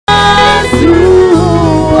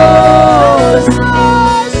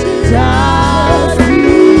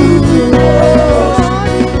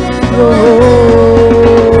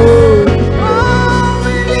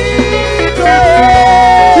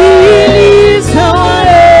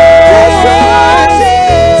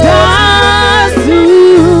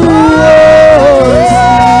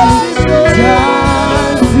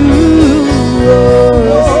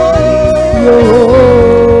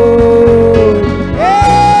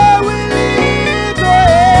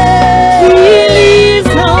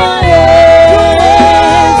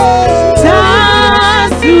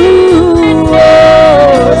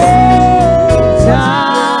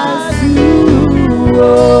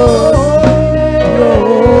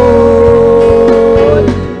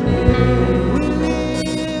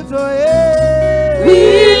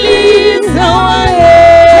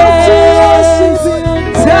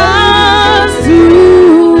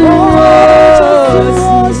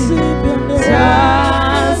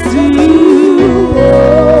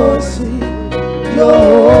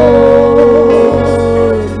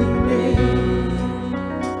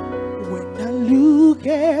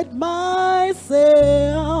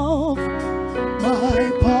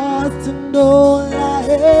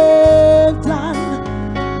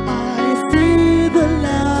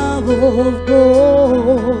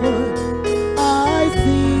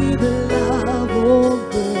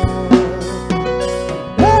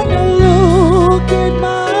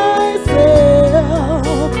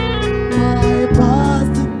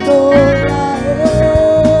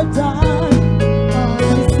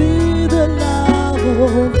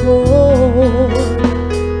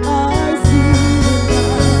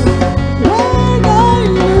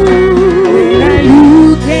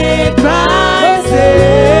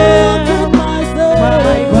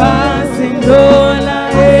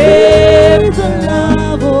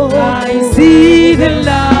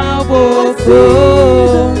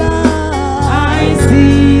soul. I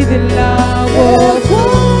see the love of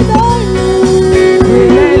God.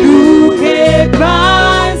 When I look at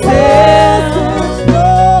myself,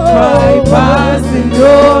 my past and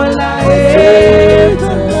all I have,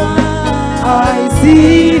 I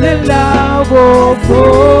see the love of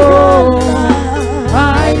God.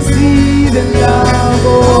 I see the love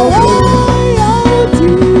of God.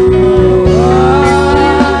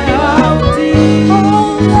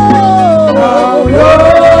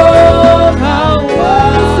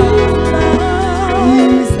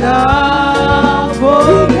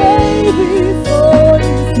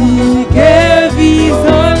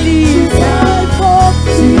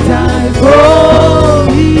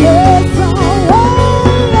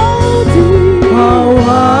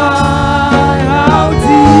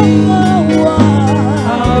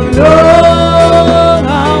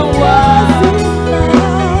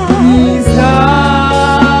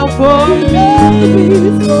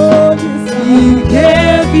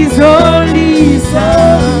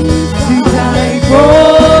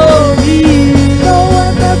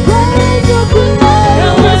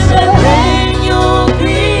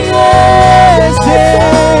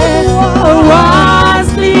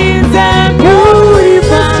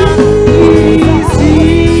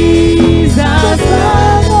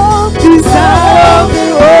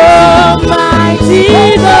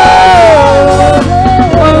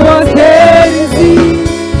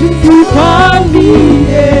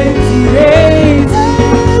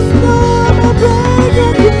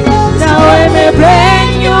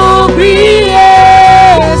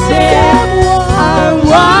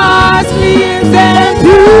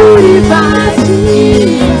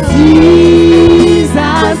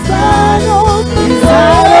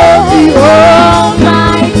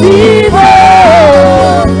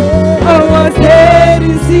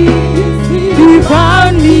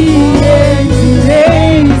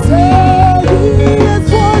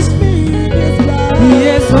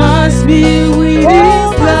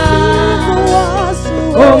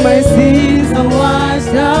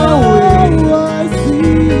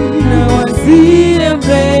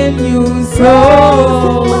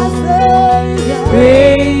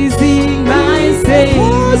 Praising my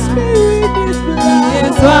Savior, He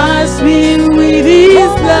has washed me with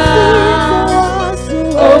His blood.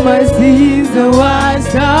 Oh, my sins are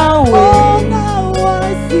washed away.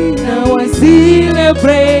 Now I sing a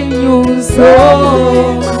brand new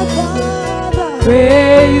song,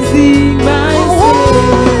 praising my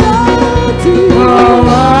Savior. How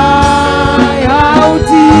high, how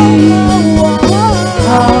deep,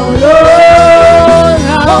 how long,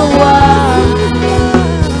 how wide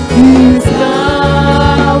His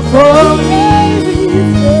love for me.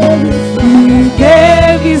 He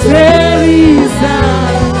gave His very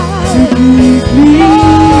Son to give me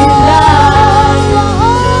life.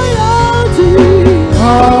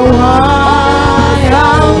 How high,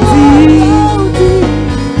 how deep,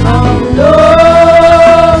 how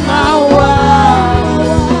long, how wide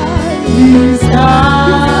His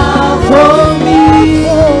love for me.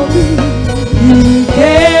 He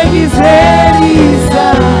gave His very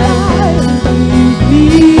Son to give me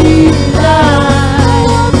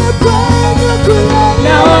life.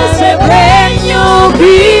 Now I'm a brand new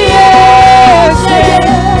creation.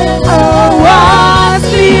 Oh, what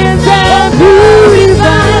sins and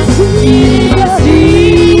purified is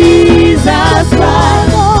Jesus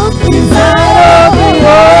Christ, inside of the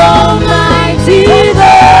Almighty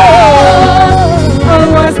God. Oh,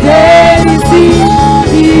 what dead is He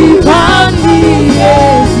found me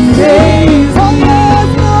as He raised me.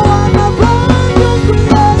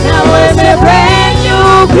 Now I'm a brand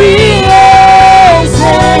new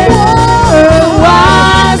creation. Oh,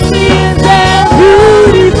 what sins and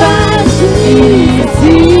purified is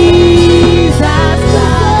Jesus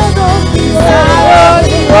Christ, inside of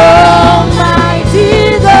the Almighty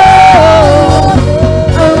God.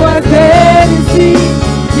 Oh, what dead is He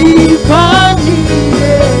found me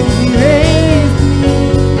as He raised me.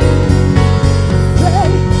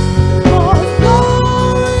 Most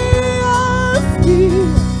glorious King,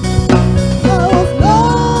 I was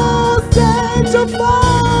lost and you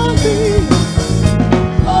come to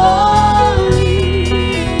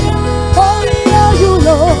holy are you,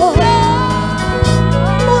 Lord.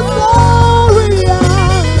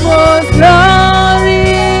 Most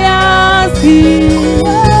glorious King,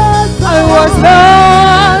 I was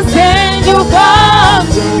lost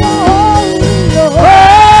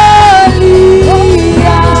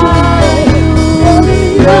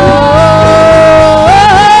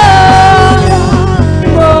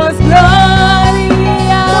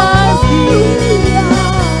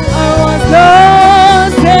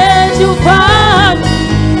and you found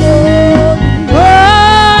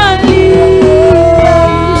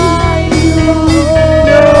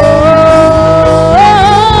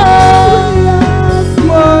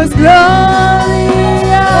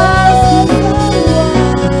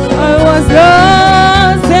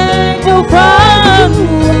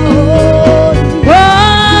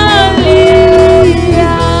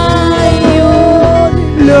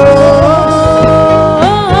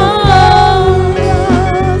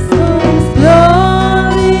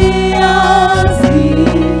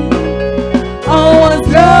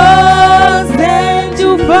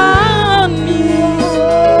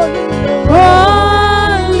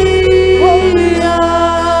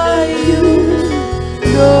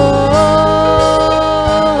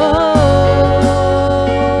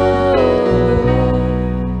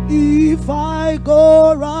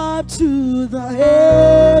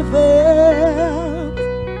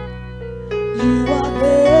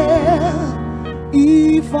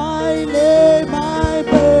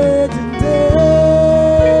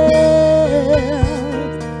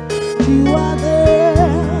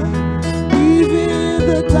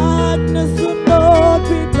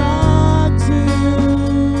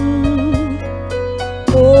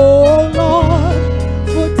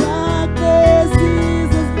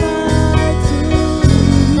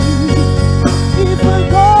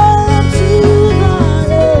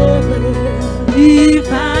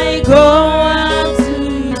go up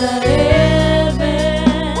to the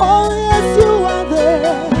heaven. Oh yes, you are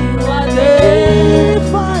there. You are there.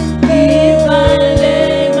 If I If I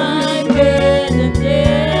lay my burden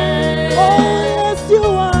there. oh yes, you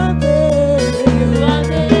are there. You are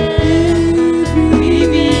there.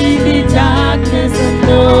 Even the darkness and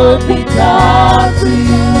not be dark to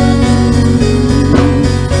you.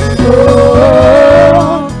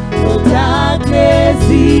 Oh, no darkness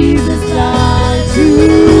is a light to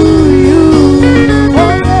you.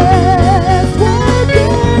 Oh yes, where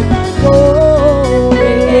can I go?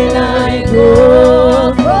 Where can I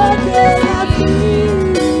go? Where can I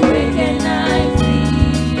flee? Where can I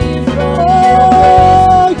flee from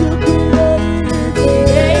Oh, you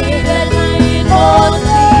created my oh emotions?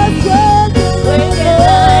 yes, Where can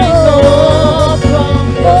I go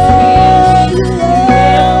from your spirit?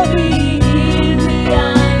 Help me in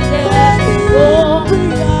behind and before.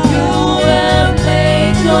 You have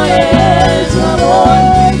made your hands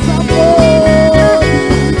upon me.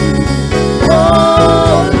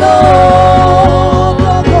 Oh Lord,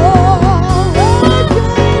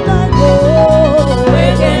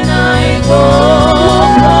 where can I go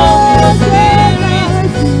from your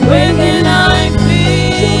spirit? Where can I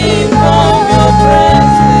flee from your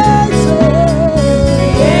presence?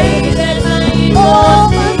 Created my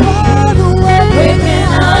emotions. Where can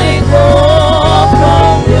I go from your spirit? You held me in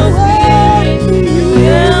behind and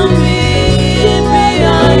before.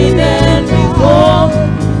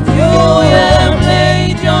 You have laid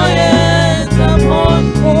your hands upon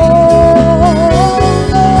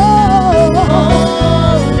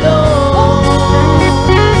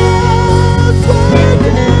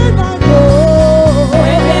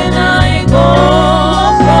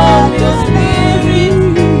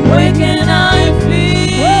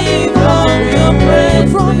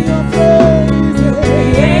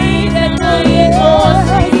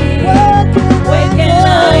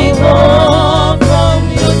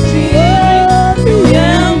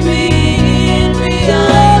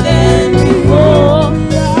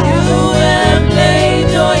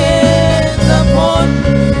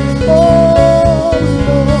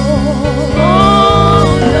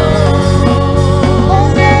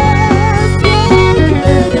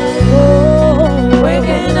Where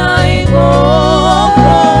can I go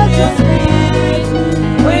from your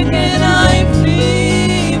spirit? Where can I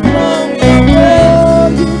flee from your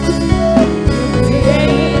presence?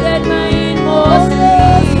 Created my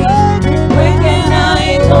emotions. Where can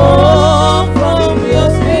I go from your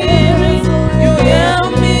spirit? You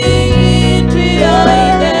held me in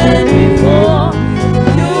behind and before.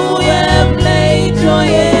 You have laid your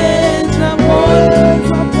hands upon me.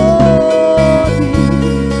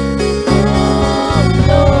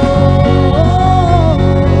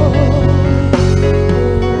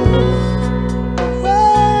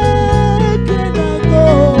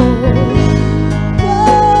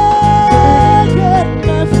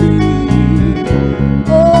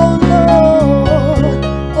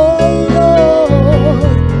 Oh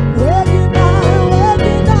Lord, where can I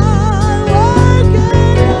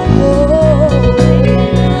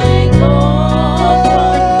go from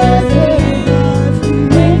your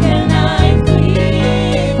spirit? Where can I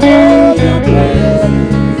flee from your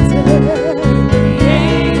presence?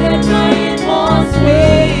 Created my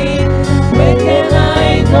emotions. Where can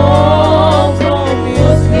I go from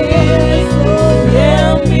your spirit? You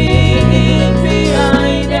held me in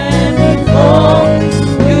behind and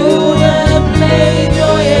before. You have laid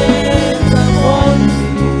your hands upon me.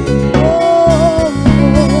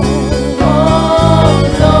 Baba,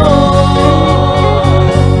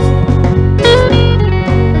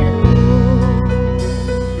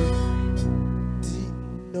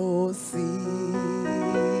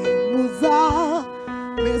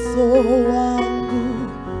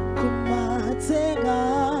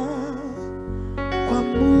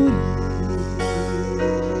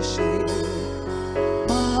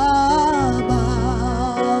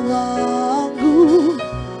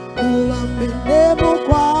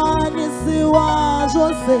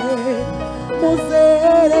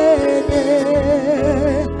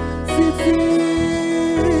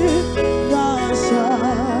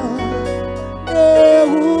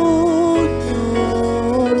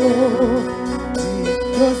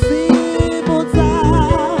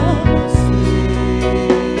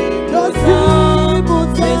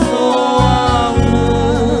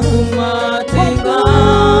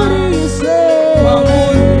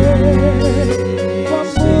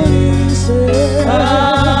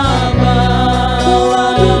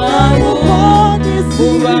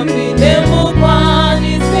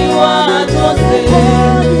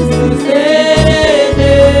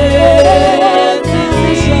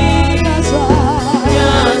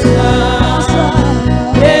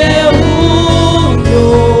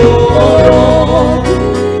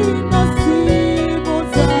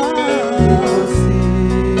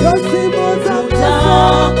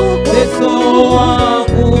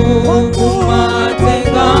 wangu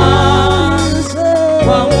kumatenga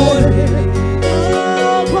wamuri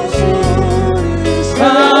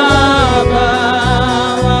Baba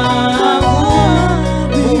wangu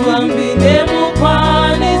ubambile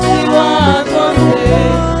mukwanisi wakose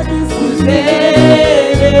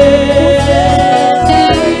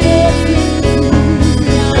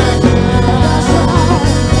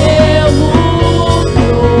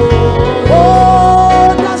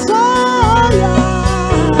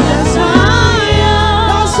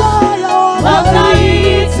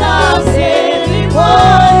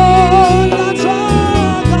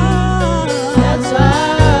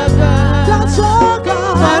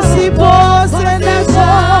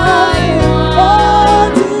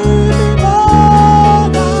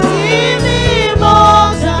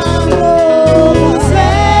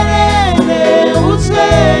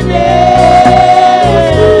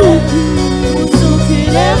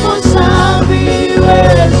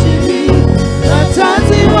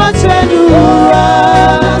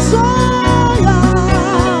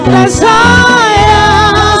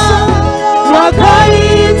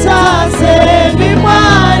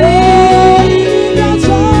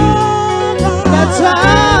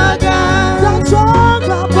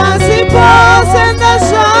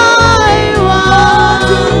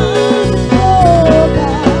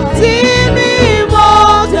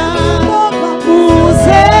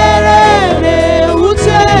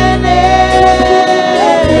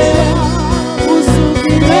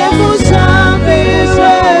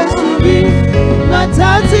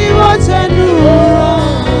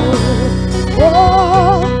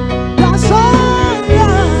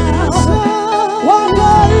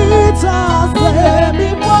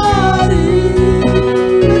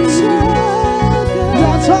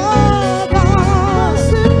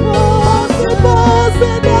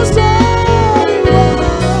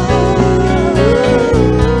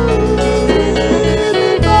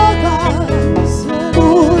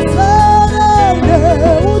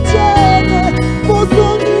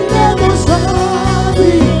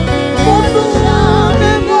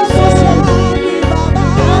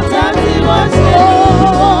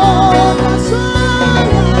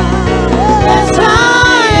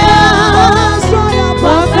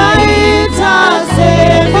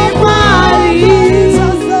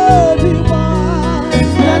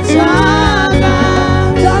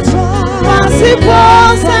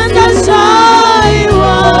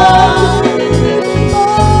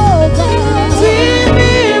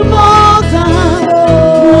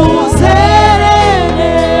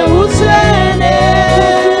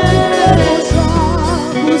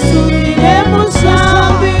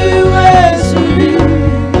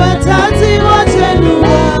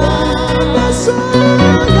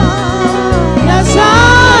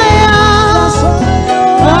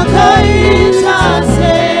Wakaita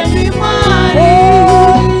semi mwari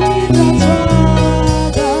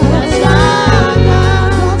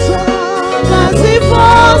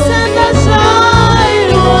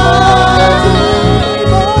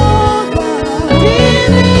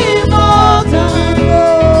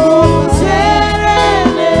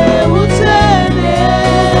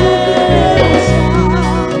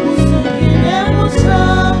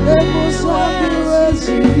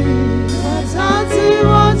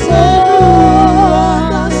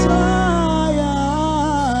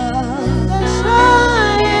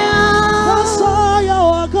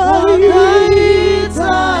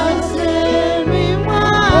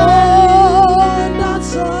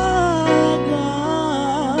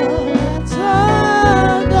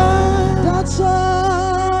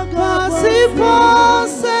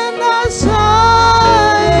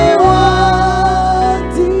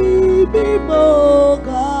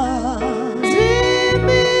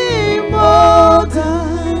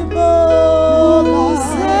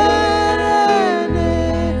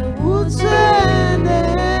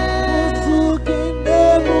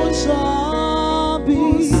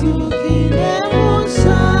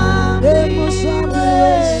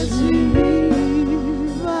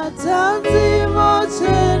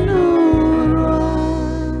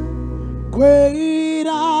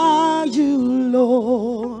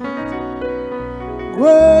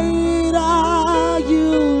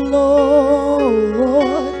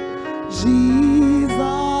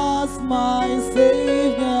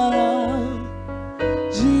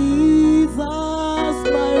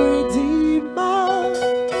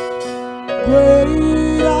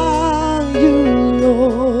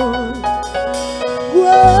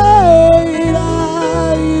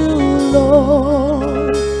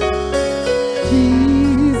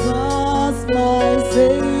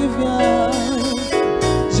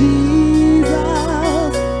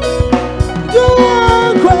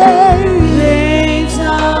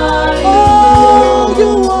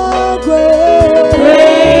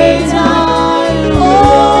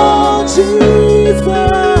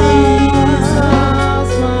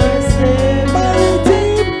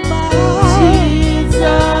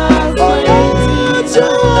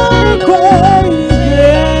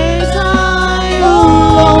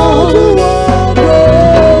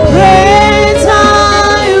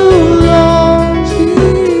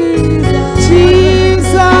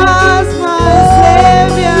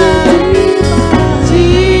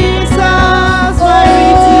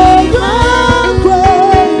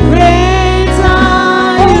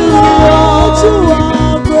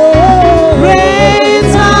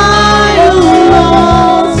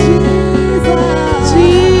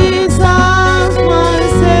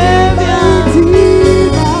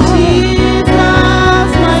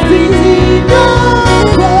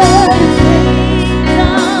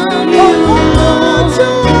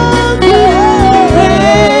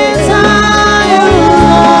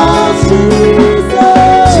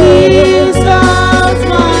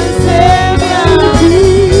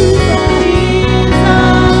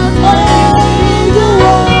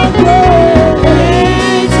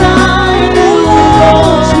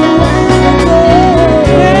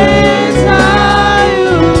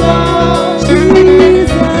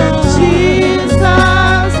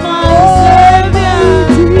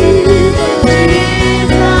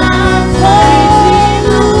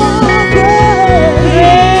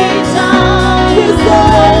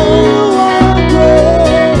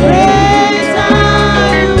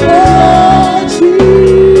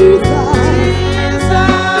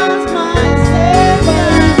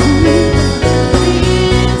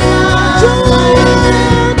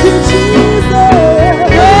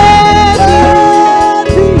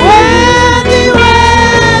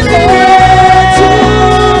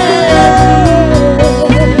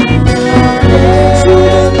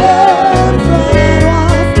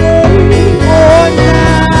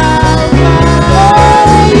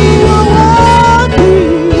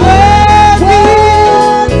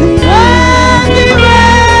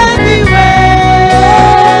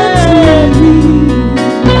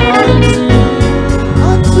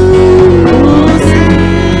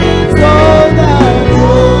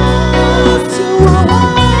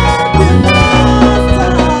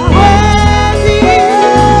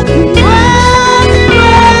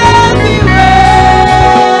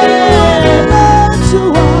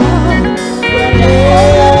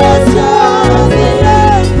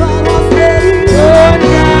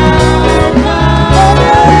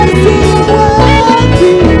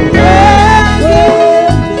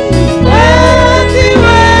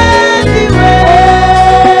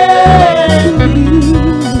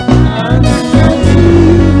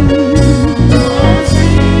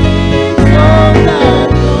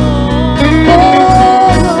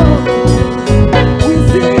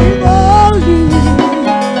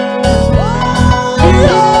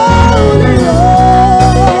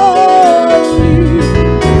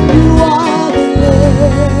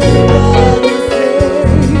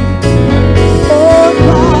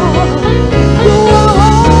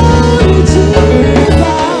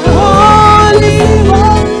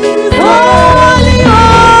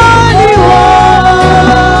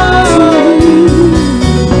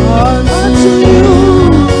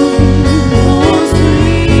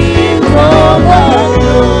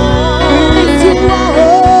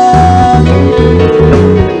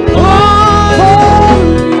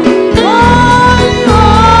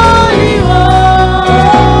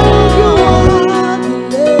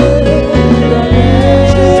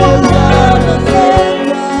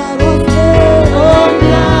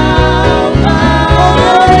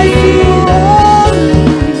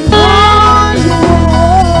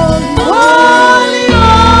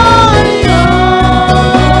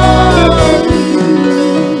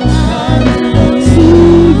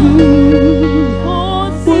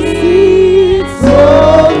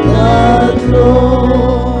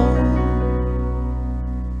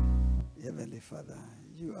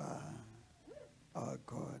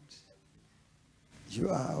You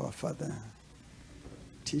are our Father.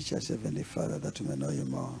 Teach us, Heavenly Father, that we may know you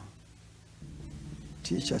more.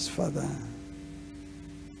 Teach us, Father,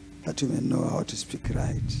 that we may know how to speak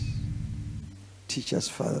right. Teach us,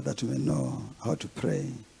 Father, that we may know how to pray.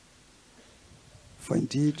 For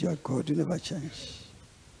indeed, you are God, you never change.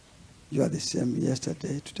 You are the same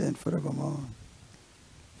yesterday, today, and forevermore.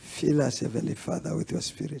 Fill us, Heavenly Father, with your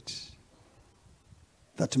Spirit,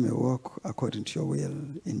 that we may walk according to your will.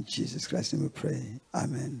 In Jesus Christ's name we pray.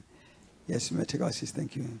 Amen. Yes, you may take our seats.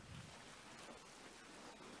 Thank you.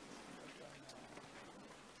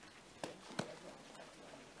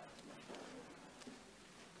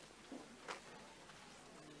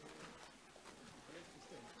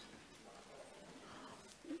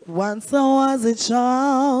 Once I was a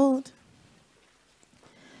child,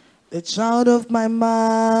 the child of my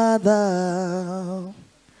mother.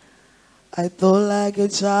 I thought like a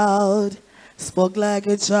child, spoke like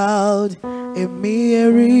a child, a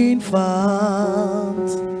mere infant.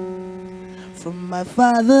 From my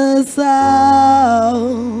father's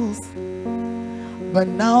house, but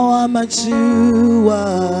now I'm mature.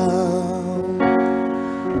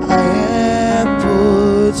 I am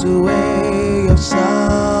put away of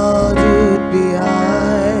childhood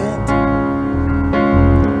behind.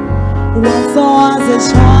 Once I was a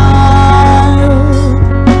child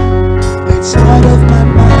of my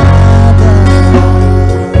mother.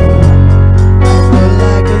 I felt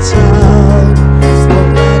like a child,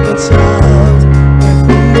 spoke like a child,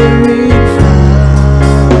 every infant.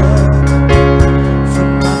 From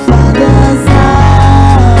my father's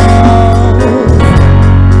house,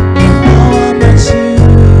 but now I'm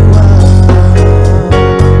mature. I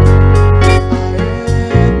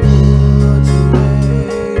am put away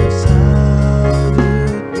of childhood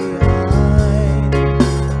behind.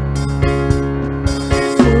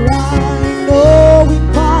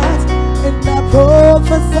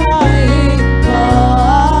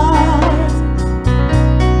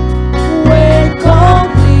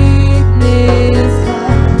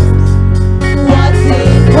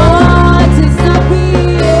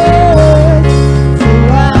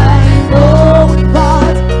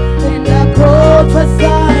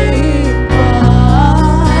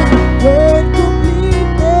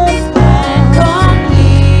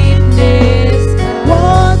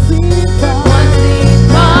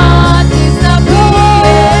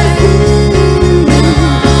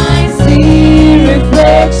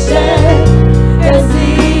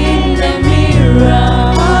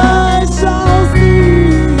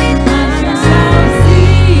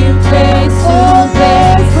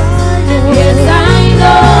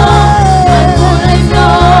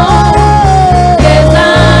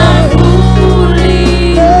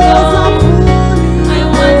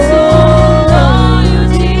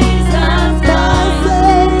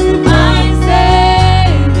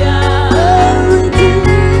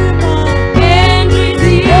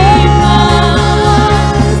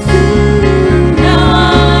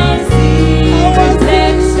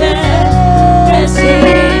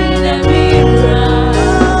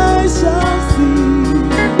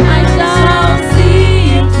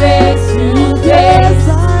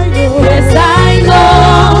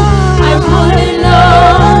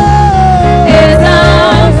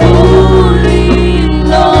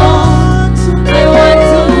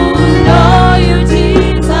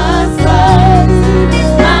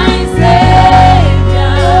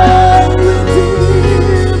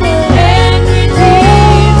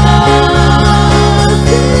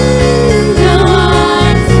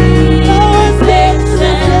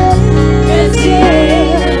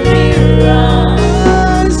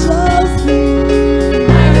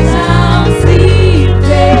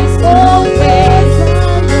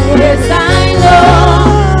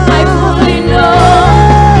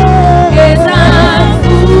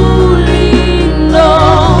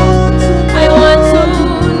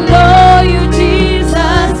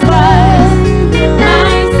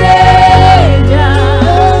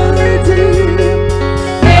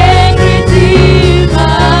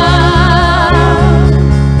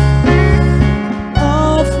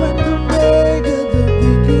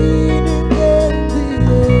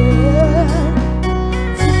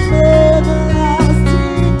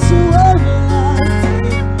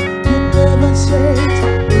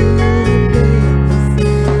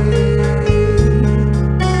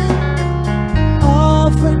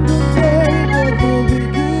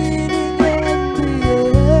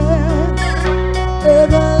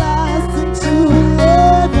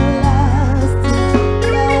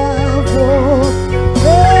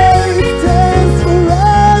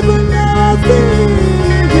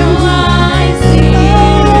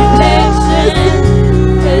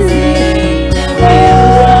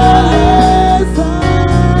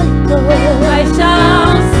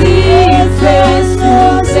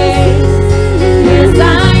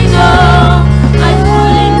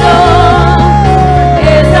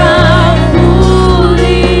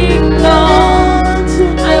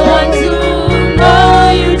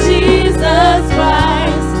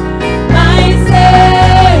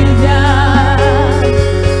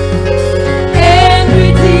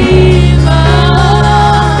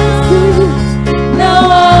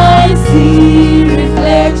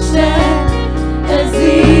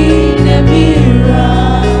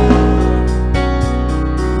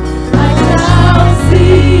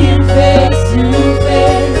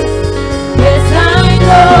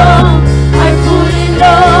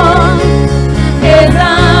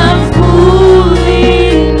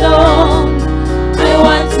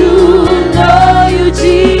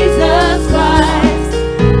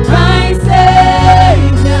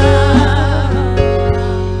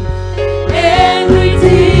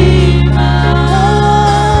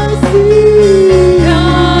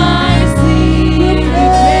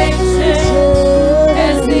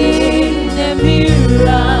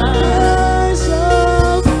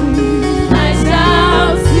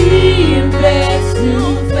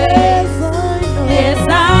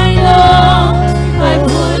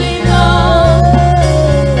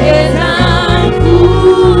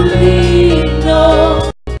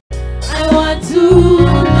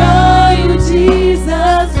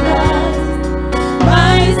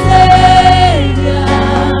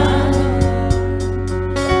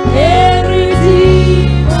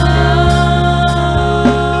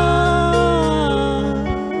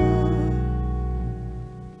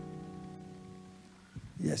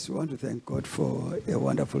 thank God for a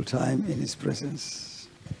wonderful time in His presence.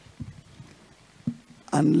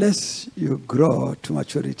 Unless you grow to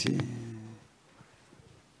maturity,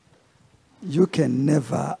 you can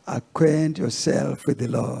never acquaint yourself with the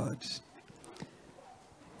Lord.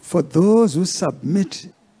 For those who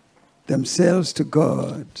submit themselves to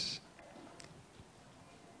God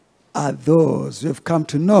are those who have come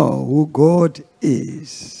to know who God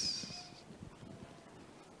is.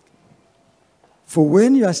 For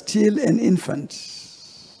when you are still an infant,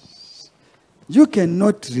 you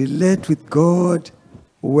cannot relate with God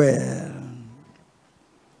well.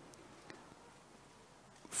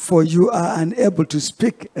 For you are unable to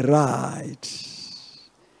speak right.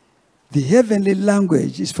 The heavenly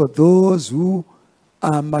language is for those who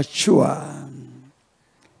are mature,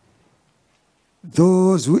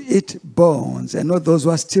 those who eat bones, and not those who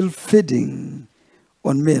are still feeding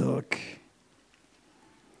on milk.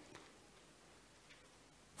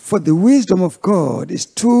 For the wisdom of God is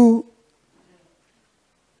too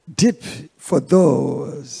deep for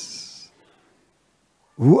those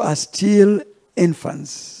who are still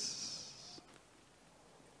infants.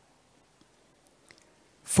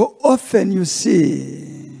 For often you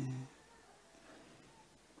see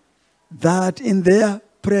that in their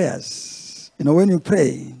prayers, when you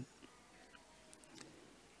pray,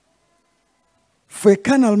 for a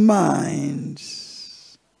carnal mind,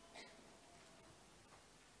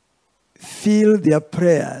 fill their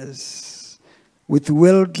prayers with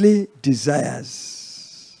worldly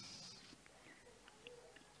desires.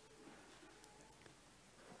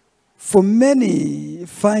 For many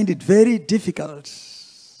find it very difficult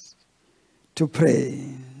to pray.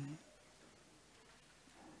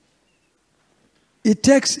 It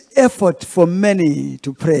takes effort for many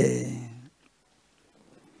to pray.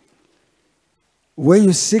 When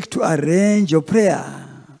you seek to arrange your prayer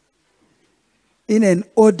in an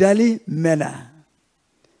orderly manner,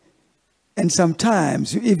 and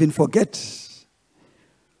sometimes you even forget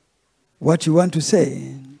what you want to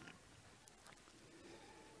say.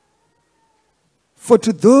 For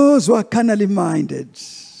to those who are carnally minded,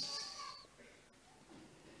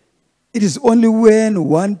 it is only when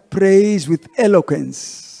one prays with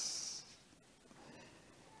eloquence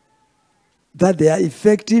that they are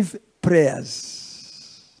effective prayers.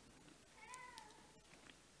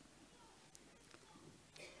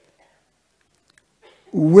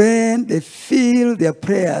 When they fill their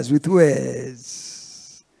prayers with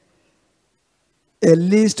words, a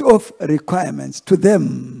list of requirements to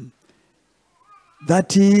them,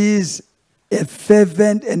 that is a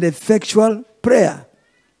fervent and effectual prayer.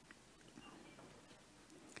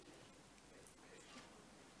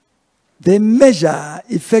 They measure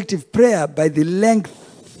effective prayer by the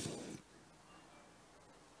length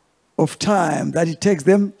of time that it takes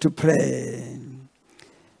them to pray,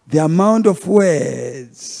 the amount of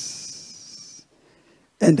words,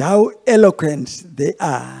 and how eloquent they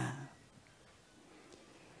are.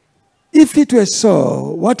 If it were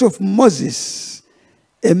so, what of Moses,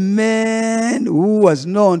 a man who was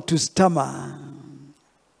known to stammer?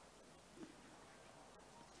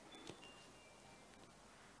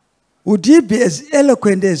 Would he be as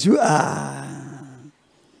eloquent as you are,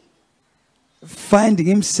 finding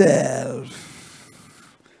himself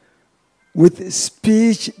with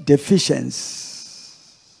speech deficiency?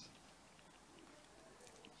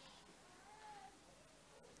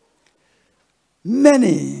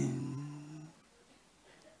 Many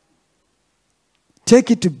take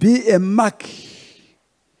it to be a mark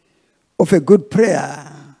of a good prayer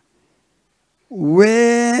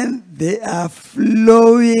when they are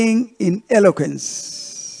flowing in eloquence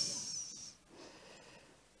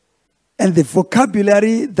and the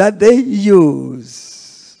vocabulary that they use.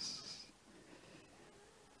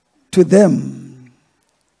 To them,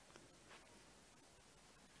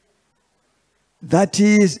 that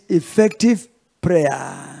is effective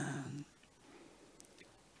prayer.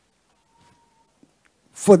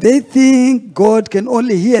 For they think God can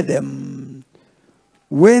only hear them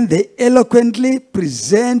when they eloquently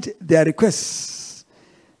present their requests,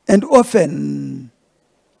 and often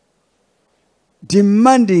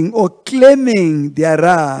demanding or claiming their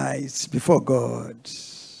rights before God.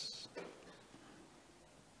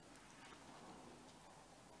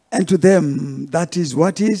 And to them, that is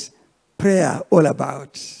what is prayer all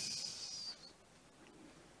about.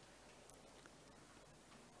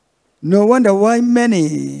 No wonder why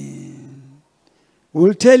many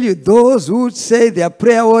will tell you, those who say they are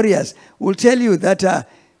prayer warriors, will tell you that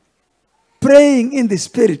praying in the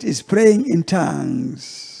Spirit is praying in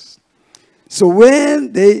tongues. So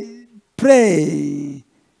when they pray,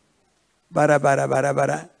 bara, bara, bara,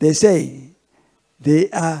 bara, they say they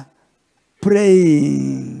are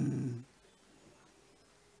praying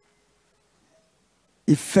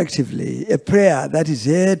effectively, a prayer that is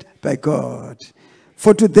heard by God.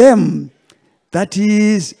 For to them that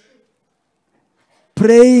is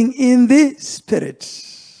praying in the Spirit.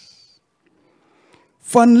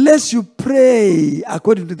 For unless you pray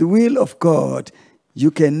according to the will of God,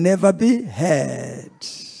 you can never be heard.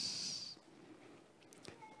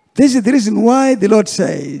 This is the reason why the Lord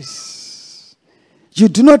says, you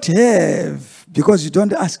do not have because you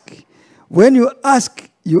don't ask. When you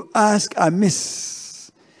ask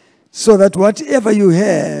amiss, so that whatever you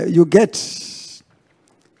have, you get,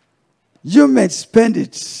 you may spend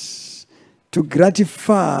it to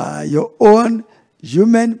gratify your own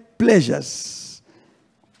human pleasures,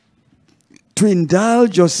 to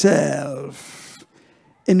indulge yourself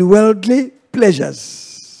in worldly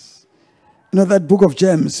pleasures. You know that book of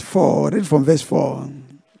James 4, read from verse 4.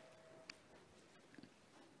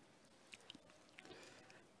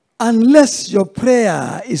 Unless your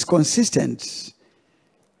prayer is consistent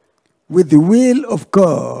with the will of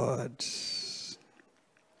God,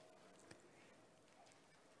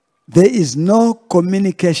 there is no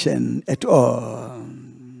communication at all.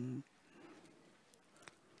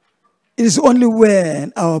 It is only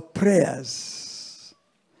when our prayers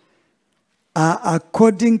are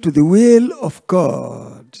according to the will of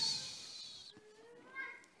God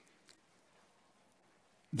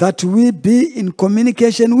that we be in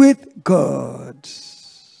communication with God.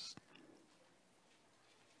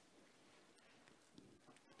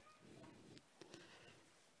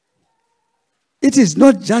 It is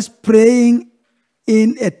not just praying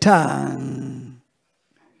in a tongue,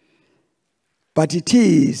 but it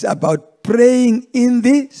is about praying in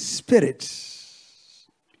the Spirit.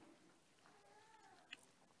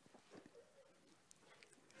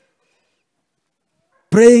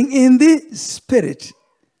 Praying in the Spirit.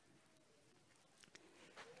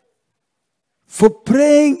 For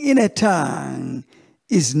praying in a tongue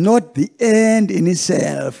is not the end in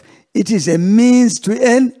itself. It is a means to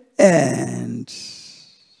an end.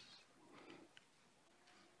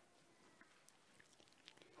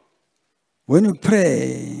 When you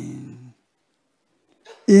pray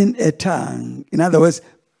in a tongue, in other words,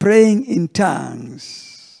 praying in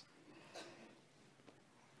tongues,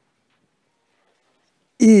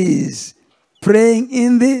 is praying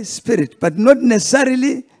in the Spirit, but not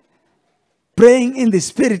necessarily praying in the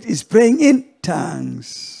Spirit is praying in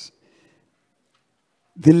tongues.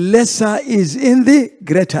 The lesser is in the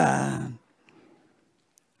greater.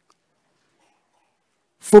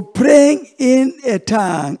 For praying in a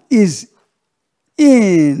tongue is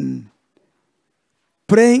in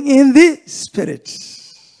praying in the Spirit.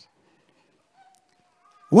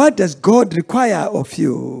 What does God require of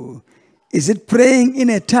you? Is it praying in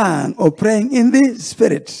a tongue or praying in the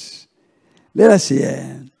Spirit? Let us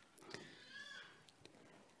hear.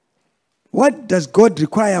 What does God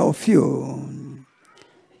require of you?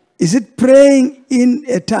 Is it praying in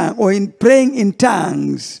a tongue or in praying in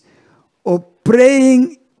tongues or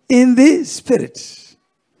praying in the Spirit?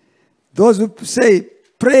 Those who say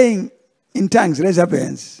praying in tongues, raise up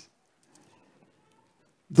hands.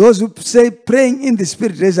 Those who say praying in the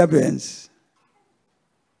Spirit, raise up hands.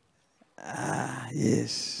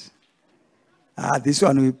 Yes. This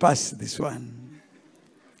one, we pass this one.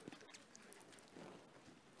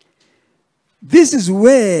 This is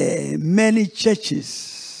where many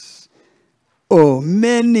churches or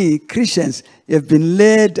many Christians have been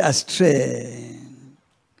led astray,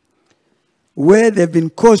 where they've been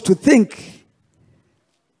caused to think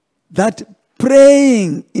that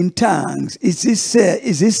praying in tongues is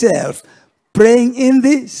itself praying in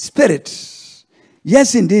the Spirit.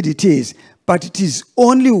 Yes, indeed it is, but it is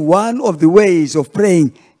only one of the ways of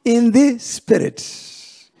praying in the Spirit.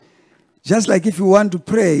 Just like if you want to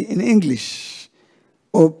pray in English,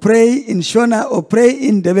 or pray in Shona, or pray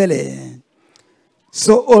in Ndebele.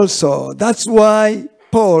 So also, that's why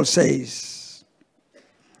Paul says,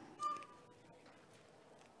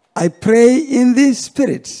 I pray in the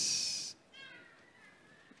Spirit.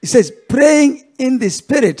 He says, praying in the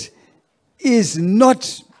Spirit is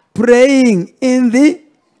not praying in the,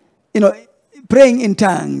 praying in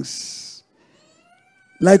tongues.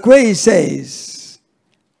 Like where he says,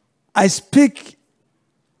 I speak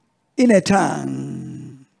in a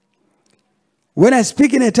tongue. When I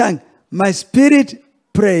speak in a tongue, my spirit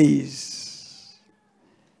prays.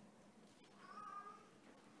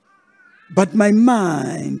 But my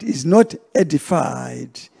mind is not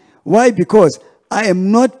edified. Why? Because I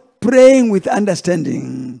am not praying with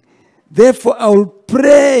understanding. Therefore, I will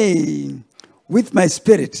pray with my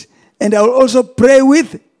spirit. And I will also pray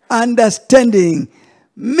with understanding.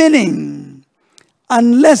 Meaning,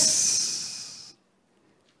 unless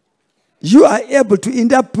you are able to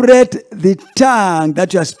interpret the tongue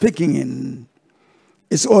that you are speaking in,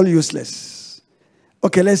 it's all useless.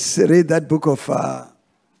 Okay, let's read that book of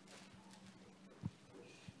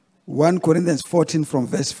 1 Corinthians 14 from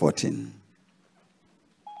verse 14.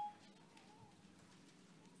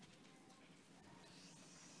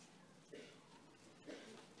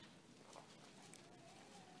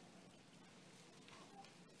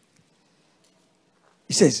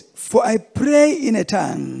 He says, for I pray in a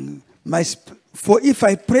tongue, for if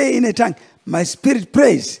I pray in a tongue, my spirit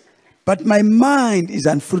prays, but my mind is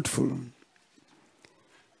unfruitful.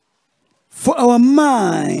 For our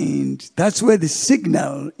mind, that's where the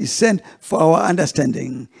signal is sent for our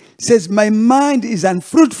understanding. It says, my mind is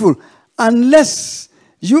unfruitful unless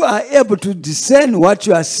you are able to discern what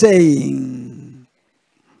you are saying.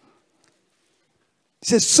 It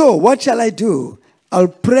says, so what shall I do? I'll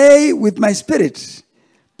pray with my spirit,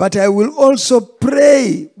 but I will also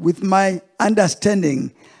pray with my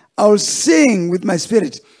understanding. I'll sing with my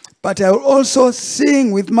spirit, but I will also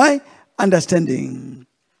sing with my understanding.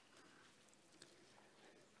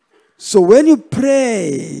 So when you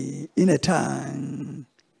pray in a tongue,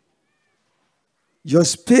 your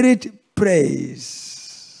spirit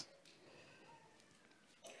prays.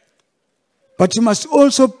 But you must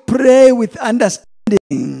also pray with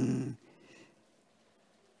understanding,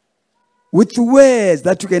 with words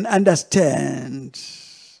that you can understand.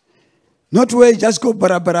 Not where you just go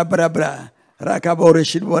bra bra bra bra.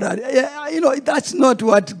 You know, that's not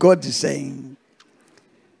what God is saying.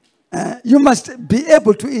 You must be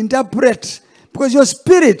able to interpret, because your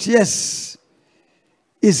spirit, yes,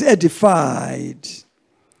 is edified,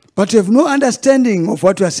 but you have no understanding of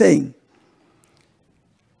what you are saying.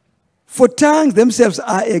 For tongues themselves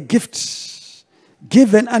are a gift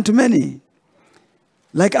given unto many.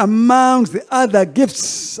 Like amongst the other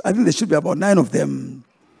gifts, I think there should be about 9 of them.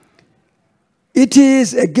 It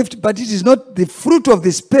is a gift, but it is not the fruit of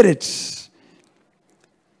the Spirit.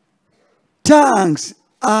 Tongues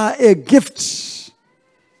are a gift,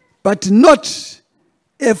 but not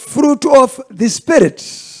a fruit of the Spirit.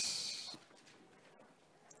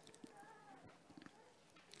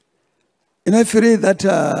 You know, if you read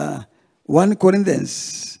that 1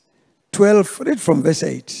 Corinthians 12, read from verse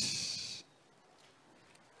 8.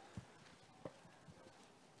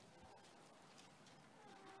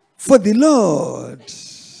 For the Lord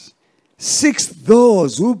seeks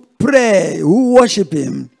those who pray, who worship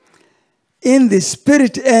him in the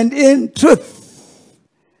spirit and in truth.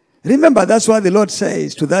 Remember, that's what the Lord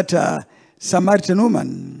says to that Samaritan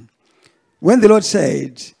woman. When the Lord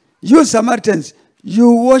said, you Samaritans,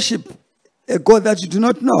 you worship a God that you do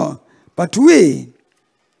not know, but we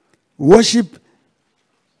worship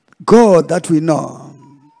God that we know.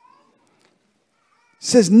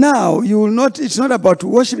 Says now you will not, it's not about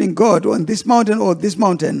worshiping God on this mountain or this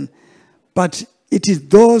mountain, but it is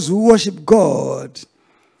those who worship God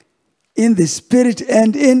in the spirit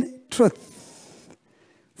and in truth.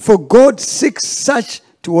 For God seeks such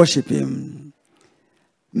to worship him.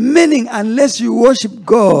 Meaning, unless you worship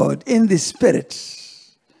God in the spirit,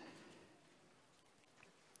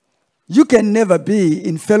 you can never be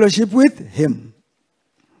in fellowship with him.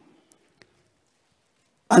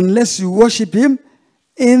 Unless you worship him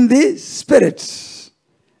in the spirit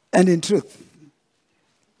and in truth.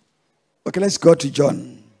 Okay, let's go to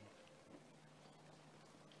John.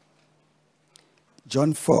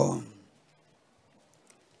 John 4.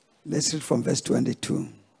 Let's read from verse 22.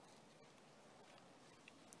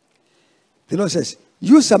 The Lord says,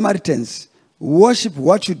 you Samaritans worship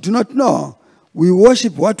what you do not know. We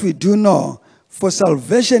worship what we do know, for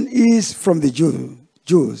salvation is from the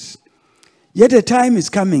Jews. Yet a time is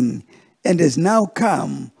coming, and has now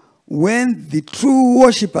come, when the true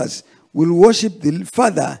worshippers will worship the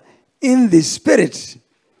Father in the Spirit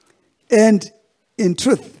and in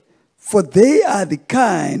truth. For they are the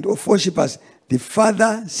kind of worshippers the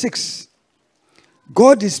Father seeks.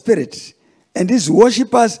 God is Spirit, and his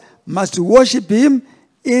worshippers must worship him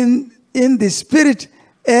in the Spirit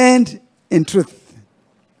and in truth.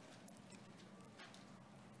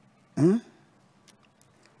 You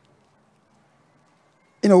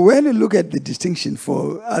know, when you look at the distinction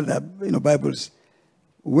for other, Bibles,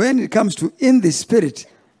 when it comes to in the Spirit,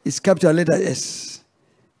 it's capital letter S.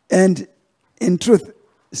 And in truth,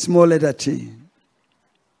 small letter T.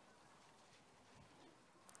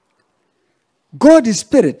 God is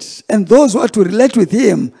Spirit, and those who are to relate with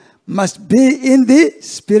him must be in the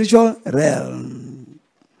spiritual realm.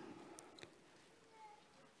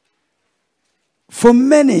 For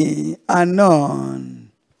many are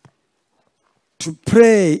known to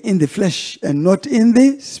pray in the flesh and not in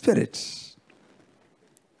the spirit.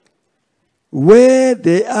 Where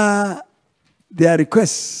their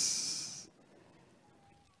requests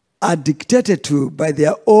are dictated to by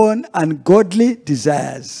their own ungodly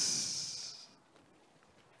desires.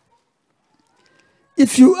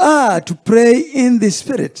 If you are to pray in the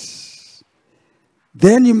spirit,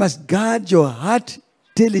 then you must guard your heart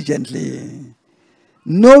diligently,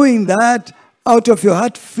 knowing that out of your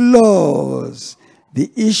heart flows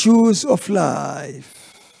the issues of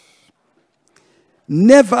life,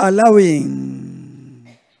 never allowing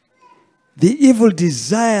the evil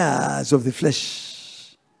desires of the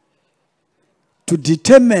flesh to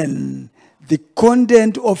determine the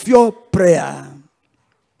content of your prayer.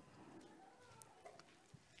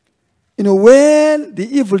 You know, when the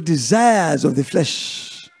evil desires of the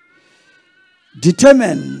flesh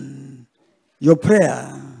determine your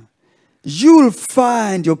prayer, you will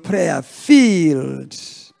find your prayer filled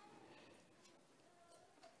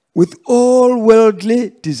with all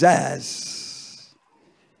worldly desires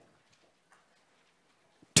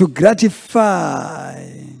to gratify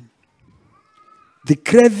the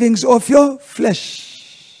cravings of your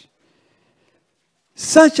flesh.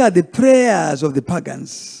 Such are the prayers of the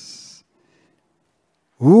pagans,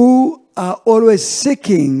 who are always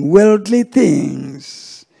seeking worldly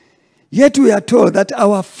things. Yet we are told that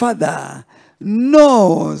our Father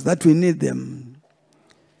knows that we need them.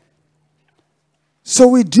 So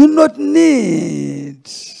we do not need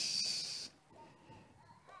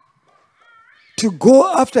to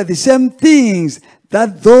go after the same things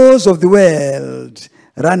that those of the world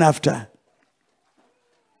run after.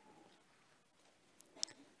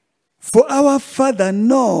 For our Father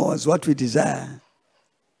knows what we desire.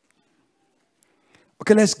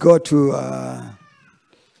 Okay, let's go to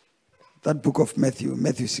that book of Matthew,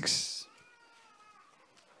 Matthew 6.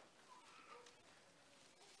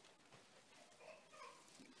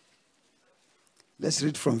 Let's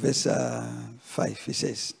read from verse 5. He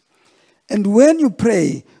says, "And when you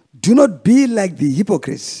pray, do not be like the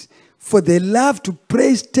hypocrites, for they love to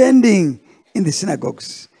pray standing in the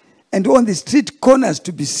synagogues and on the street corners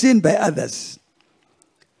to be seen by others.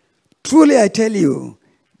 Truly I tell you,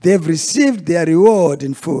 they have received their reward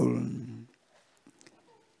in full.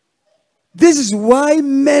 This is why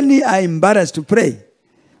many are embarrassed to pray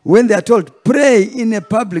when they are told, pray in a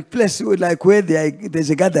public place, like where there's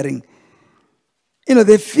a gathering. You know,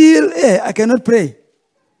 they feel, I cannot pray.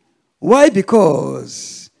 Why?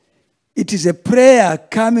 Because it is a prayer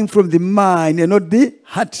coming from the mind and not the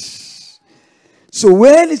heart. So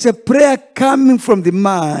when it's a prayer coming from the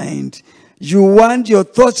mind, you want your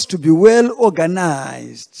thoughts to be well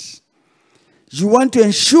organized. You want to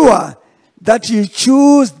ensure that you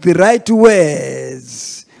choose the right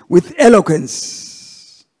words with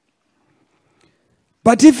eloquence.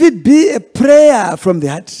 But if it be a prayer from the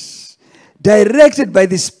heart, directed by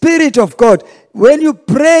the Spirit of God, when you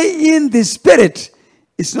pray in the Spirit,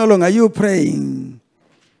 it's no longer you praying,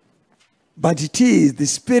 but it is the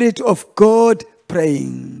Spirit of God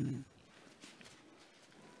praying.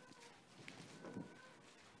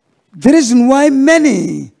 The reason why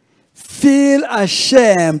many feel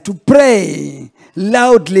ashamed to pray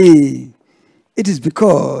loudly, it is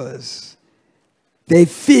because they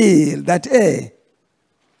feel that,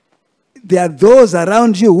 there are those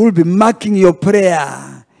around you who will be marking your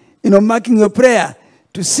prayer. You know, marking your prayer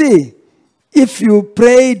to see if you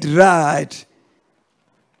prayed right.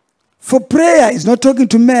 For prayer is not talking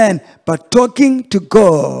to man, but talking to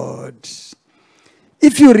God.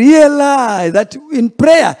 If you realize that in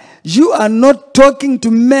prayer, you are not talking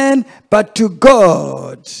to men, but to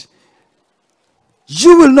God,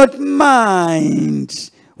 you will not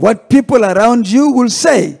mind what people around you will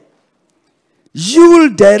say. You will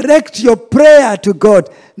direct your prayer to God,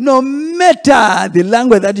 no matter the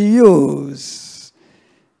language that you use,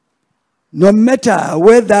 no matter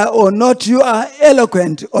whether or not you are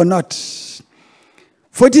eloquent or not.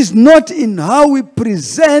 For it is not in how we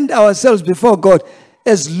present ourselves before God,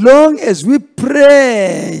 as long as we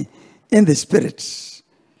pray in the Spirit.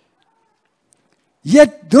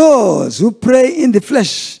 Yet those who pray in the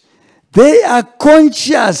flesh, they are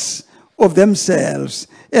conscious of themselves,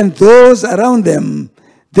 and those around them,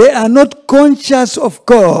 they are not conscious of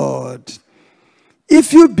God.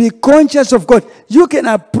 If you be conscious of God, you can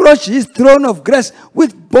approach His throne of grace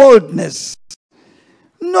with boldness,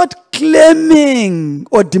 not claiming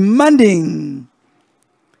or demanding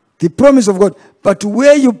the promise of God, but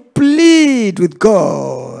where you plead with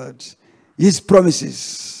God His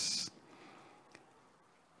promises,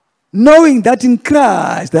 knowing that in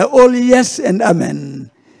Christ they're all yes and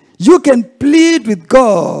amen. You can plead with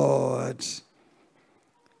God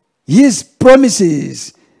His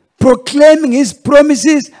promises, proclaiming His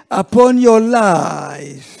promises upon your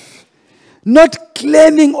life. Not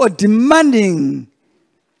claiming or demanding,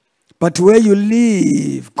 but where you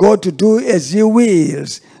live, God to do as He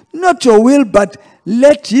wills. Not your will, but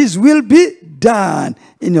let His will be done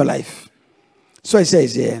in your life. So it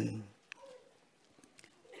says here,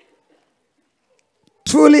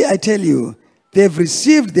 truly I tell you, they've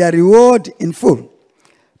received their reward in full.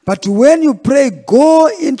 But when you pray, go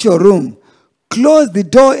into your room, close the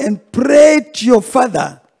door and pray to your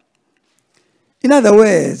Father. In other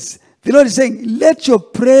words, the Lord is saying, let your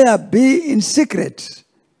prayer be in secret.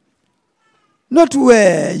 Not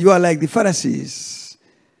where you are like the Pharisees,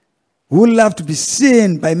 who love to be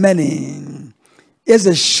seen by many as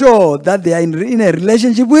a show that they are in a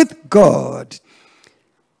relationship with God. It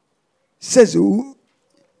says,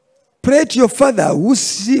 pray to your Father who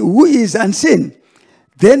is unseen.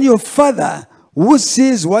 Then your Father who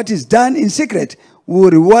sees what is done in secret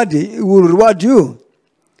will reward you.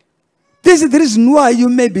 This is the reason why you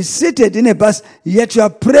may be seated in a bus, yet you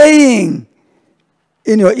are praying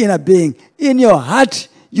in your inner being. In your heart,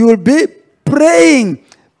 you will be praying.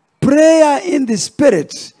 Prayer in the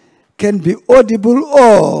Spirit can be audible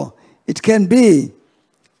or it can be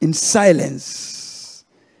in silence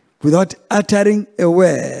without uttering a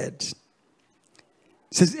word.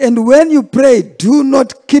 It says, and when you pray, do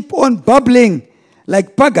not keep on babbling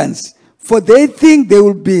like pagans, for they think they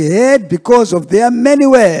will be heard because of their many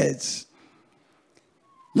words.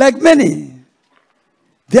 Like many,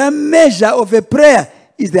 their measure of a prayer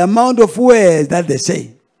is the amount of words that they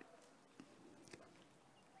say.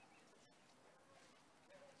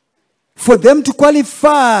 For them to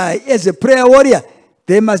qualify as a prayer warrior,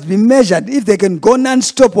 they must be measured. If they can go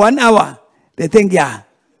non-stop 1 hour, they think, yeah,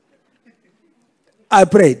 I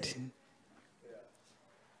prayed.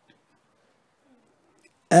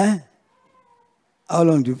 How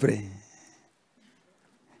long do you pray?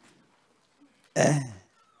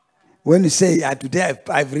 When you say, today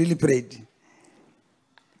I've really prayed.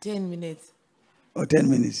 10 minutes. Or 10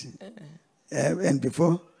 minutes. And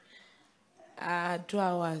before? 2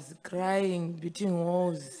 hours crying, beating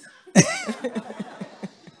walls.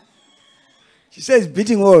 She says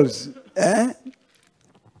beating walls.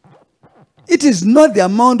 It is not the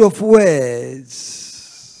amount of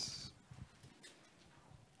words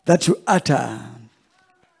that you utter,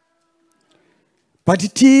 but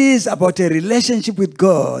it is about a relationship with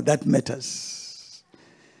God that matters.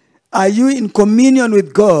 Are you in communion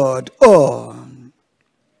with God, or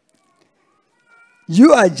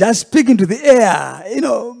you are just speaking to the air,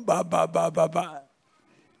 ba, ba, ba, ba, ba.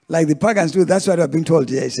 Like the pagans do? That's what I've been told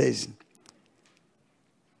here, it says.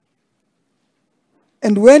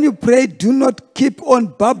 And when you pray, do not keep on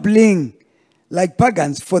babbling like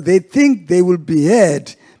pagans, for they think they will be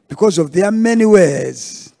heard because of their many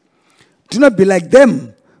words. Do not be like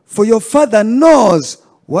them, for your Father knows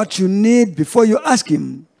what you need before you ask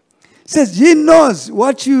Him. It says He knows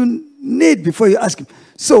what you need before you ask Him.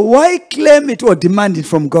 So why claim it or demand it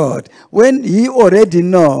from God when He already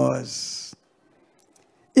knows?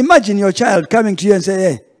 Imagine your child coming to you and say,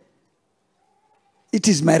 hey, it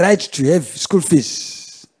is my right to have school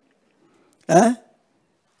fees. I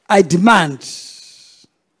demand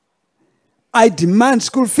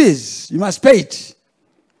school fees. You must pay it.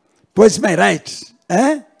 But it's my right.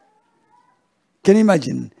 Can you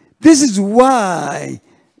imagine? This is why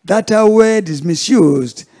that our word is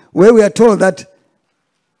misused, where we are told that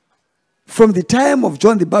from the time of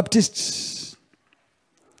John the Baptist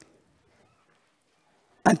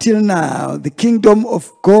until now, the kingdom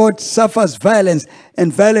of God suffers violence,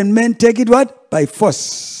 and violent men take it what? By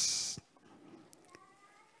force.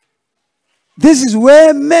 This is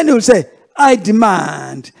where men will say, I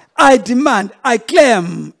demand, I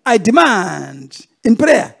claim, I demand in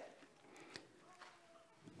prayer.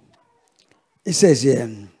 It says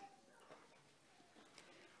here,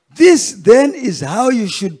 this then is how you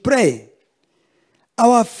should pray.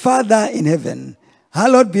 Our Father in heaven,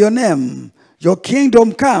 hallowed be your name. Your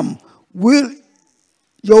kingdom come.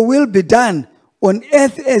 Your will be done on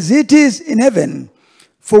earth as it is in heaven.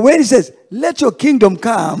 For when He says, let your kingdom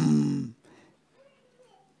come,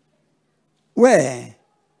 where?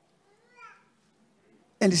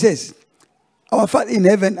 And He says, our Father in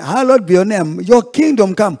heaven, hallowed be your name. Your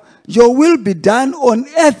kingdom come. Your will be done on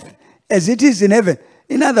earth as it is in heaven.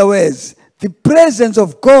 In other words, the presence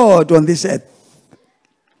of God on this earth.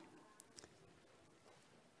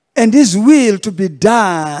 And His will to be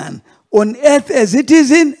done on earth as it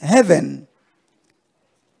is in heaven.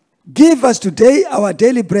 Give us today our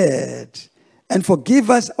daily bread, and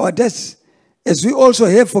forgive us our debts, as we also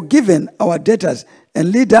have forgiven our debtors.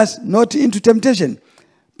 and lead us not into temptation,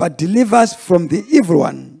 but deliver us from the evil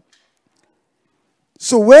one.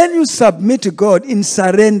 So when you submit to God in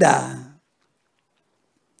surrender,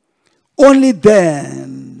 only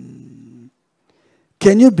then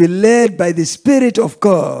can you be led by the Spirit of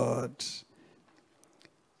God.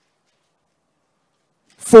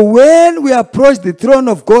 For when we approach the throne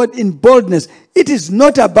of God in boldness, it is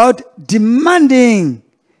not about demanding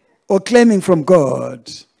or claiming from God,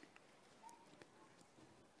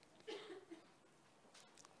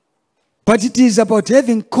 but it is about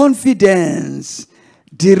having confidence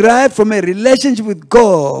derived from a relationship with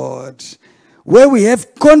God, where we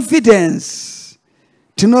have confidence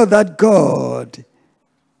to know that God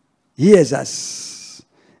hears us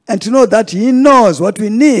and to know that He knows what we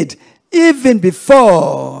need even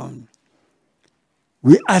before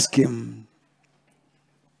we ask Him.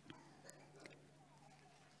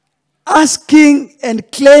 Asking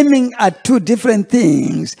and claiming are two different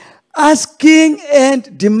things. Asking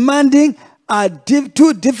and demanding are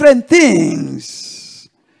two different things.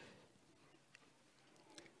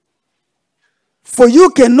 For you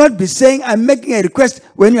cannot be saying, I'm making a request,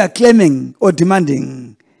 when you are claiming or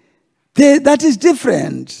demanding. That is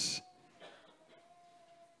different.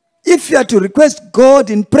 If you are to request God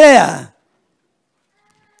in prayer,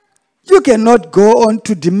 you cannot go on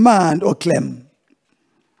to demand or claim.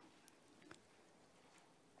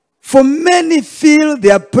 For many fill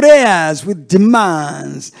their prayers with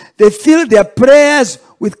demands. They fill their prayers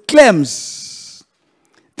with claims.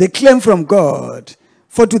 They claim from God.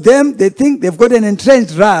 For to them, they think they've got an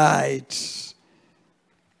entrenched right.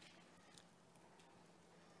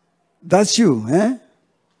 That's you, eh?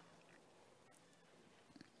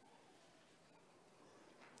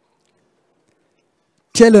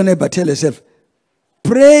 Tell your neighbor, tell yourself,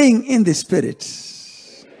 praying in the Spirit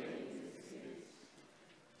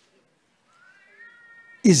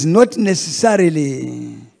is not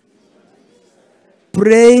necessarily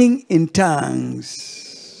praying in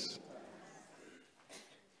tongues.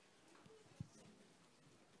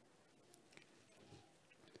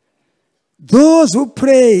 Those who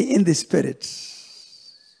pray in the Spirit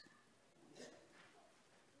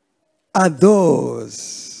are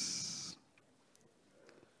those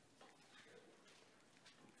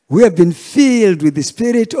who have been filled with the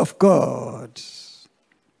Spirit of God.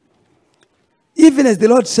 Even as the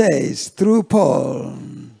Lord says through Paul,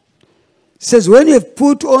 says, when you have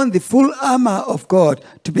put on the full armor of God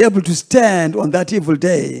to be able to stand on that evil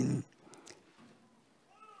day,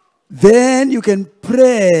 then you can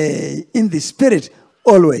pray in the Spirit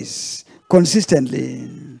always, consistently.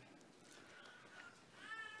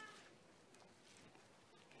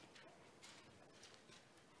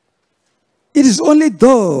 It is only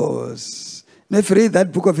those. Now if you read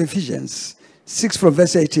that book of Ephesians 6 from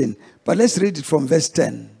verse 18, but let's read it from verse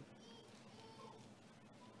 10.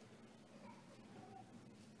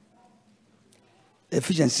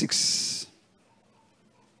 Ephesians 6.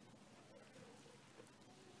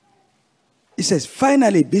 It says,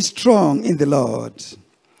 finally be strong in the Lord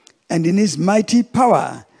and in His mighty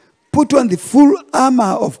power. Put on the full armor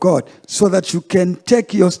of God so that you can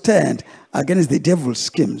take your stand against the devil's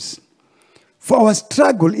schemes. For our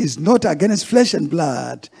struggle is not against flesh and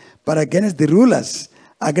blood, but against the rulers,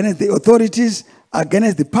 against the authorities,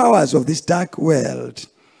 against the powers of this dark world,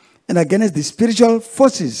 and against the spiritual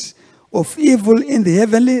forces of evil in the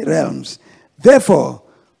heavenly realms. Therefore,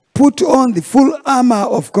 put on the full armor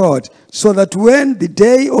of God, so that when the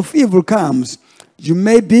day of evil comes, you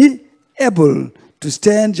may be able to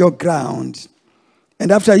stand your ground.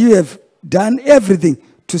 And after you have done everything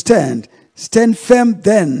to stand, stand firm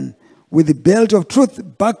then, with the belt of truth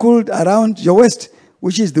buckled around your waist,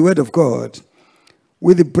 which is the word of God.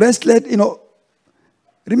 With the breastplate,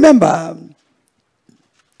 remember,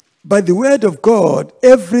 by the word of God,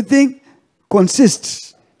 everything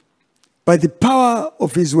consists. By the power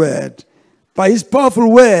of His word, by His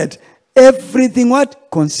powerful word, everything what?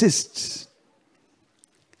 Consists.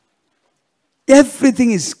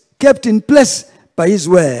 Everything is kept in place by His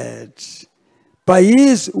word. By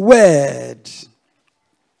His word.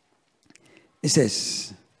 It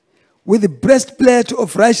says, with the breastplate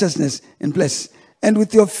of righteousness in place, and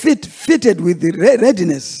with your feet fitted with the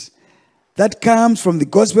readiness that comes from the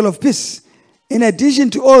gospel of peace. In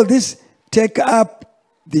addition to all this, take up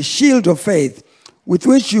the shield of faith, with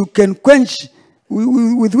which you can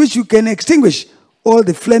extinguish all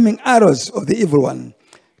the flaming arrows of the evil one.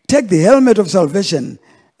 Take the helmet of salvation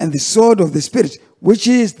and the sword of the Spirit, which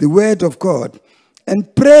is the word of God,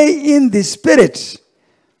 and pray in the Spirit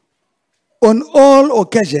on all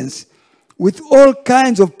occasions, with all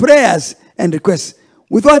kinds of prayers and requests.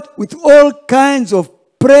 With what? With all kinds of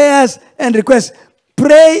prayers and requests.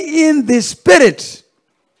 Pray in the Spirit.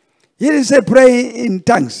 He didn't say pray in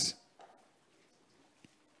tongues.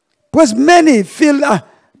 Because many feel,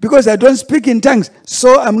 because I don't speak in tongues,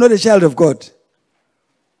 so I'm not a child of God.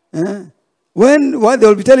 When what they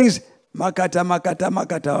will be telling is, makata, makata,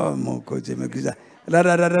 makata,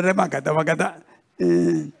 makata,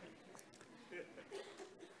 makata.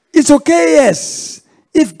 It's okay, yes.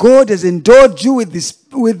 If God has endowed you with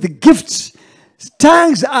the gifts,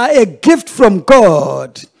 tongues are a gift from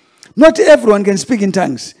God. Not everyone can speak in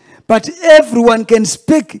tongues, but everyone can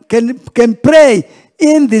speak, can pray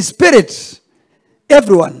in the Spirit.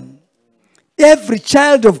 Everyone. Every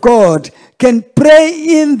child of God can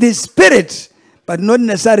pray in the Spirit, but not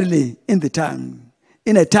necessarily in the tongue,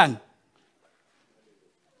 in a tongue.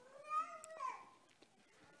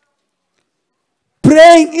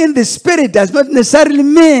 Praying in the Spirit does not necessarily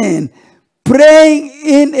mean praying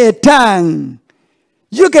in a tongue.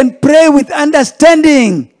 You can pray with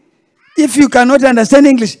understanding. If you cannot understand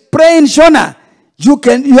English, pray in Shona.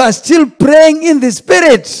 You are still praying in the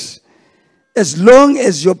Spirit. As long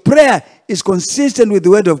as your prayer is consistent with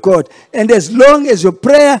the Word of God. And as long as your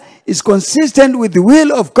prayer is consistent with the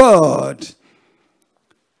will of God.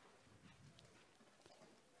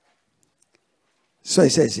 So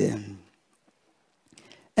it says here.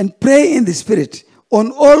 And pray in the Spirit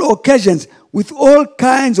on all occasions with all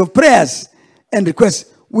kinds of prayers and requests.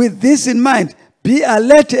 With this in mind, be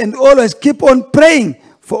alert and always keep on praying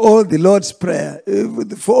for all the Lord's prayer,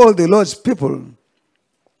 for all the Lord's people.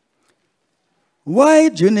 Why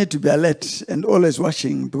do you need to be alert and always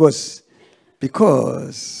watching? Because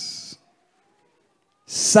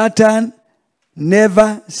Satan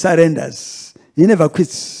never surrenders. He never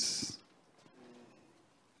quits.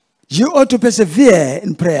 You ought to persevere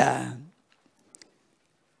in prayer.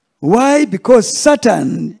 Why? Because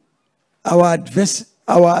Satan, our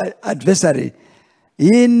adversary,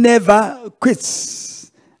 he never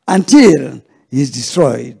quits until he is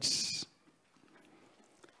destroyed.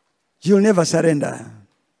 You'll never surrender.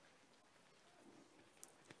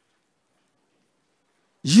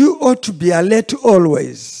 You ought to be alert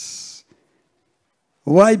always.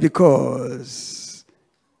 Why? Because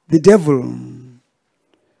the devil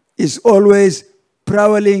is always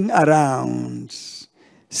prowling around,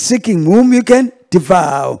 seeking whom you can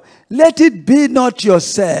devour. Let it be not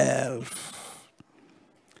yourself.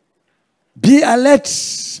 Be alert,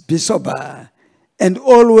 be sober, and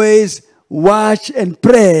always watch and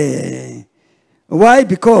pray. Why?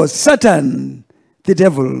 Because Satan, the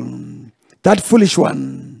devil, that foolish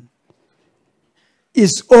one,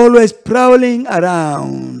 is always prowling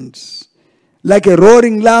around like a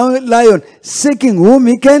roaring lion, seeking whom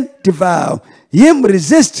he can devour. Him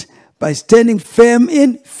resist by standing firm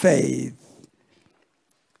in faith.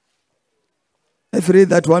 Let's read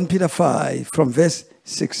that 1 Peter 5 from verse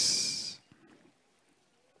 6.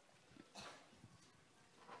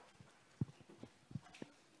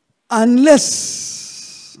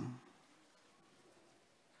 Unless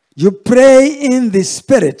you pray in the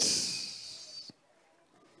Spirit,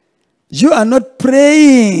 you are not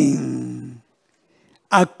praying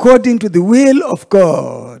according to the will of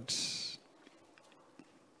God.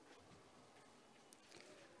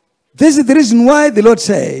 This is the reason why the Lord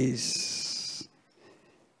says,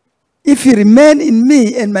 if you remain in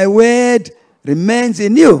me and my word remains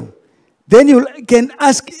in you, then you can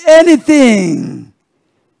ask anything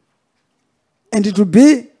and it will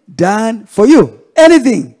be done for you.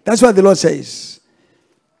 Anything. That's what the Lord says.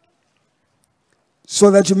 So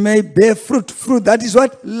that you may bear fruit. Fruit, that is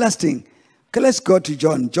what? Lasting. Okay, let's go to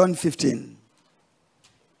John 15.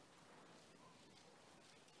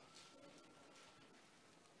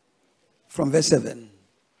 From verse 7.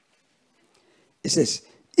 It says,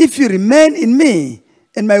 if you remain in me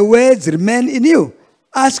and my words remain in you,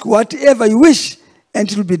 ask whatever you wish and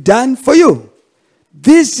it will be done for you.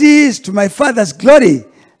 This is to my Father's glory,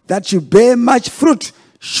 that you bear much fruit,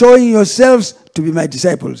 showing yourselves to be my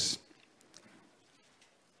disciples.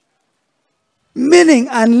 Meaning,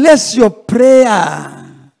 unless your prayer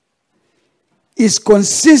is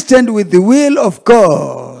consistent with the will of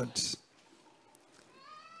God,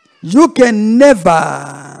 you can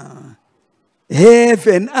never have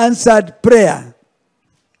an answered prayer.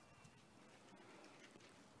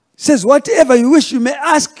 It says, whatever you wish, you may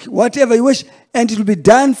ask whatever you wish, and it will be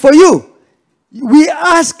done for you. We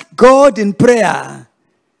ask God in prayer.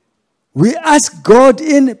 We ask God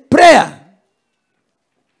in prayer.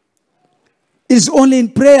 It is only in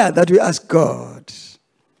prayer that we ask God.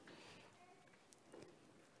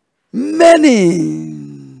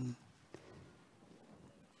 Many,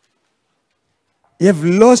 have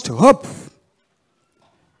lost hope.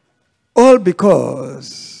 All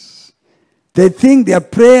because they think their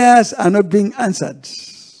prayers are not being answered.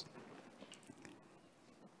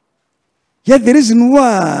 Yet the reason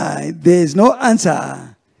why there is no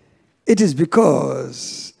answer, it is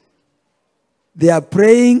because they are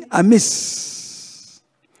praying amiss.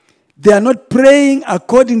 They are not praying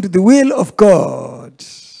according to the will of God.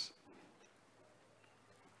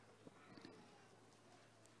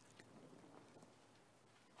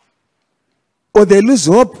 Or they lose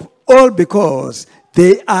hope, all because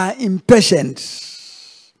they are impatient.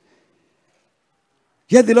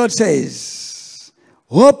 Yet the Lord says,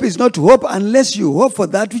 hope is not hope unless you hope for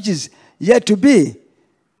that which is yet to be.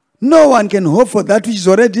 No one can hope for that which is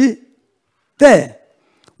already there,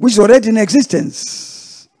 which is already in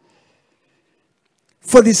existence.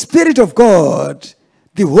 For the Spirit of God,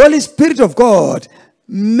 the Holy Spirit of God,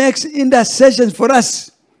 makes intercessions for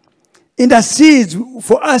us, intercedes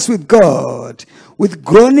for us with God, with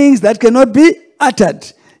groanings that cannot be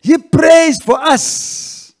uttered. He prays for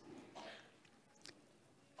us.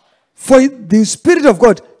 For the Spirit of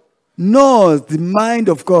God knows the mind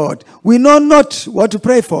of God. We know not what to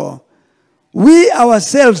pray for. We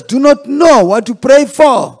ourselves do not know what to pray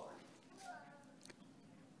for.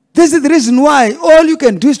 This is the reason why all you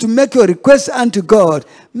can do is to make your requests unto God.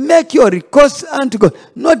 Make your requests unto God.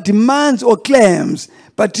 Not demands or claims,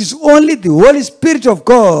 but it's only the Holy Spirit of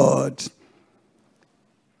God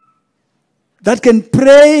that can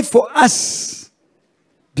pray for us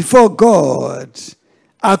before God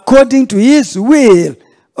according to His will.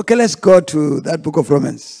 Okay, let's go to that book of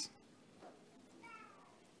Romans.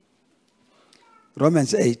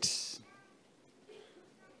 Romans 8.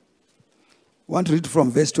 I want to read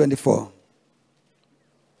from verse 24.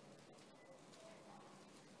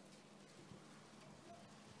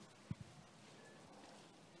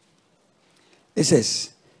 It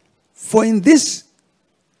says, For in this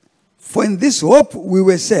hope we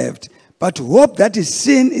were saved, but hope that is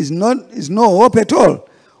seen is no hope at all.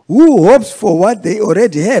 Who hopes for what they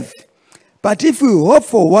already have? But if we hope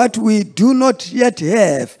for what we do not yet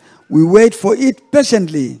have, we wait for it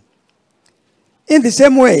patiently. In the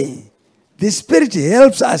same way, the Spirit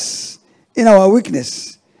helps us in our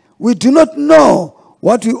weakness. We do not know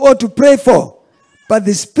what we ought to pray for, but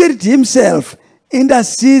the Spirit Himself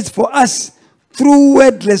intercedes for us through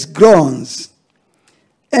wordless groans.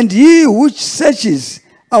 And He which searches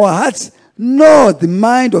our hearts knows the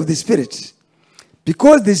mind of the Spirit,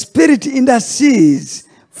 because the Spirit intercedes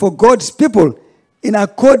for God's people in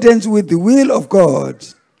accordance with the will of God.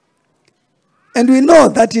 And we know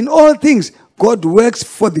that in all things God works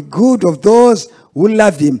for the good of those who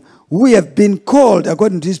love Him, who have been called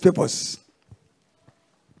according to His purpose.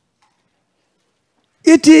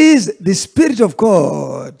 It is the Spirit of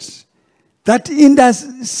God that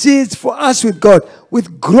intercedes for us with God,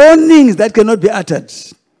 with groanings that cannot be uttered.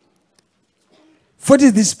 For it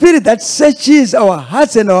is the Spirit that searches our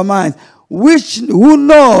hearts and our minds, who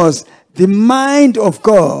knows the mind of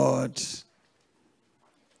God.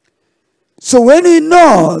 So when we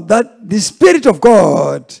know that the Spirit of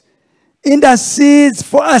God intercedes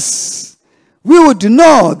for us, we would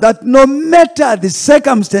know that no matter the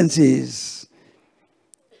circumstances,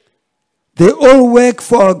 they all work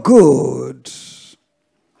for our good.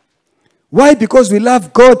 Why? Because we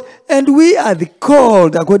love God and we are the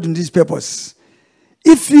called according to His purpose.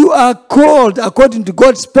 If you are called according to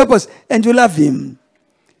God's purpose and you love Him,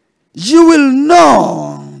 you will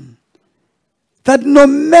know that no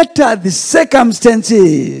matter the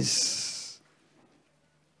circumstances,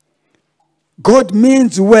 God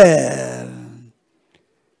means well.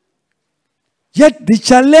 Yet the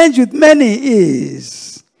challenge with many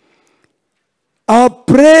is our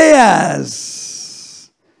prayers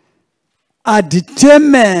are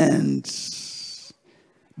determined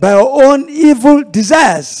by our own evil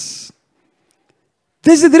desires.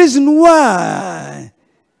 This is the reason why,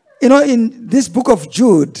 in this book of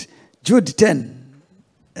Jude 10,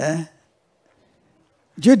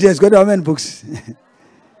 Jude has got how many books?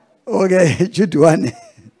 Okay, Jude 1.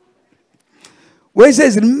 Where he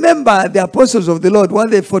says, remember the apostles of the Lord, what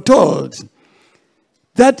they foretold,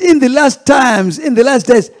 that in the last times, in the last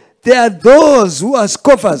days, there are those who are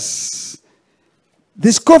scoffers.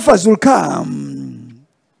 The scoffers will come,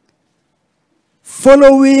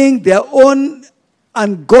 following their own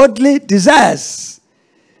ungodly desires.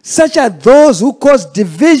 Such are those who cause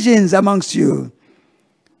divisions amongst you,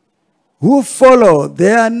 who follow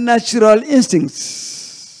their natural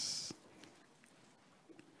instincts.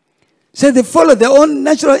 So they follow their own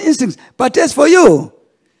natural instincts. But as for you,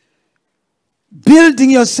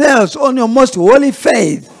 building yourselves on your most holy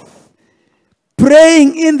faith,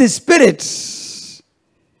 praying in the Spirit.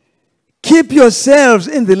 Keep yourselves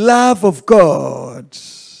in the love of God.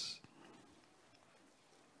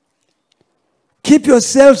 Keep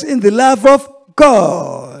yourselves in the love of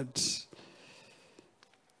God.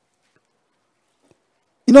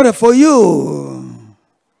 In order for you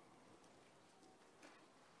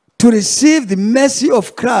to receive the mercy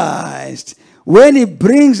of Christ when He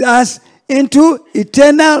brings us into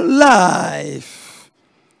eternal life.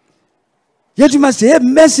 Yet you must have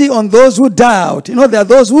mercy on those who doubt. You know, there are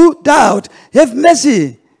those who doubt. Have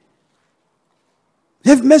mercy.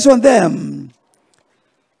 Have mercy on them.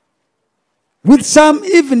 With some,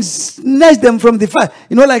 even snatch them from the fire.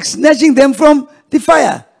 You know, like snatching them from the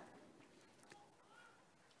fire.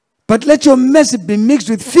 But let your mercy be mixed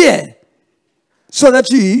with fear, so that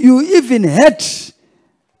you even hate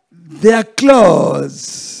their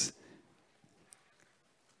clothes,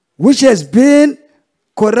 which has been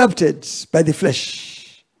corrupted by the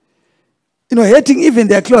flesh. You know, hating even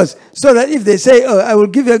their clothes, so that if they say, oh, I will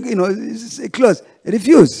give you, a clothes,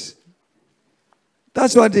 refuse.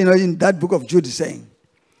 That's what, in that book of Jude is saying.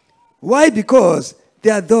 Why? Because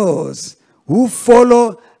there are those who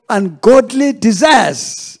follow ungodly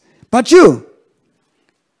desires. But you,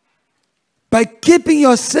 by keeping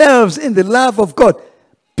yourselves in the love of God,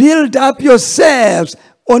 build up yourselves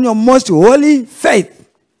on your most holy faith,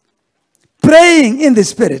 praying in the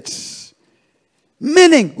Spirit.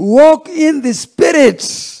 Meaning, walk in the Spirit.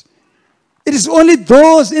 It is only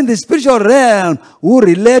those in the spiritual realm who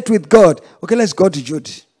relate with God. Okay, let's go to Jude.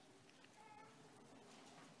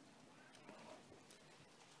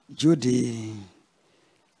 Jude,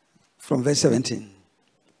 from verse 17.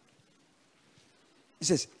 It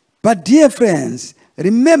says, but dear friends,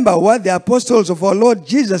 remember what the apostles of our Lord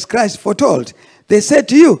Jesus Christ foretold. They said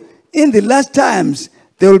to you, in the last times,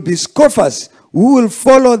 there will be scoffers who will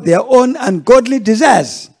follow their own ungodly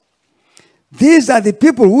desires. These are the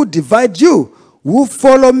people who divide you, who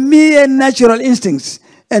follow mere natural instincts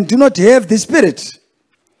and do not have the Spirit.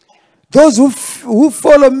 Those who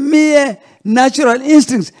follow mere natural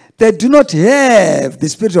instincts, they do not have the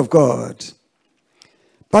Spirit of God.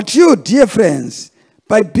 But you, dear friends,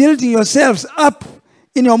 by building yourselves up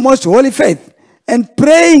in your most holy faith and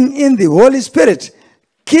praying in the Holy Spirit,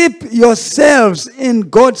 keep yourselves in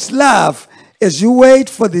God's love as you wait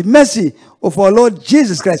for the mercy of our Lord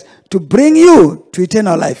Jesus Christ to bring you to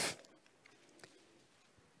eternal life.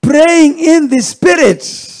 Praying in the Spirit.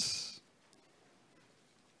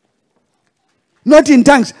 Not in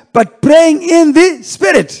tongues, but praying in the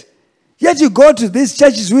Spirit. Yet you go to these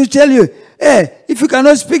churches who tell you, hey, if you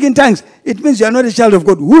cannot speak in tongues, it means you are not a child of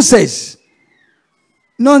God. Who says?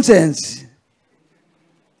 Nonsense.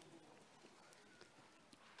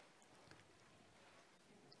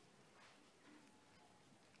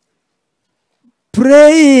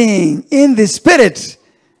 Praying in the Spirit,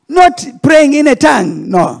 not praying in a tongue,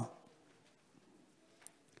 no.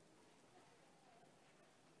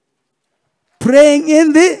 Praying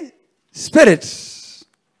in the Spirit.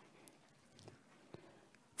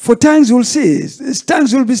 For tongues will cease,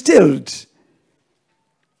 tongues will be stilled.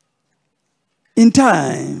 In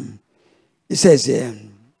time, it says here,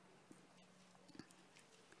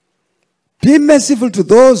 be merciful to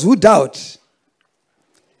those who doubt.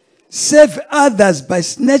 Save others by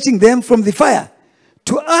snatching them from the fire.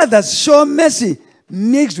 To others, show mercy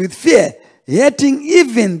mixed with fear, hating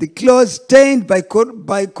even the clothes stained by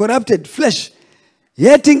corrupted flesh.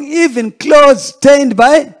 Hating even clothes stained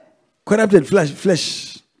by corrupted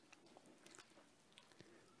flesh.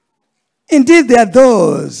 Indeed, there are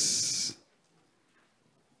those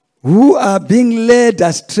who are being led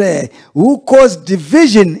astray, who cause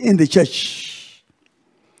division in the church,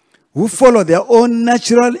 who follow their own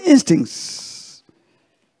natural instincts.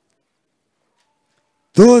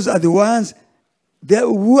 Those are the ones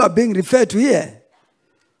who are being referred to here.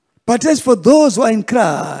 But as for those who are in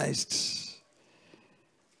Christ,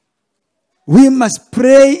 we must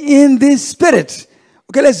pray in the Spirit.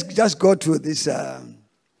 Okay, let's just go to this, that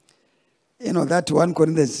 1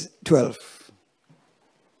 Corinthians 12.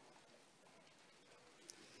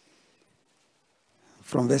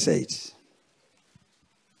 From verse 8.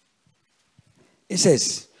 It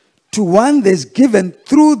says, to one there is given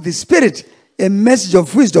through the Spirit a message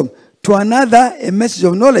of wisdom, to another a message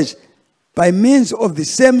of knowledge by means of the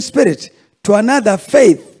same Spirit, to another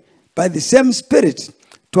faith by the same Spirit,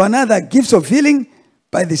 to another gifts of healing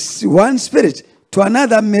by the one Spirit, to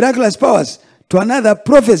another miraculous powers, to another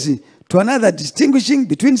prophecy, to another distinguishing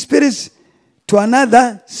between spirits, to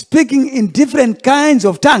another speaking in different kinds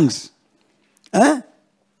of tongues.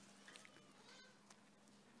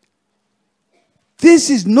 This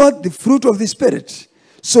is not the fruit of the Spirit.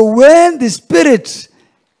 So when the Spirit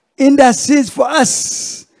intercedes for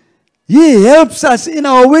us, He helps us in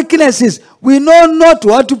our weaknesses. We know not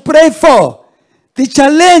what to pray for. The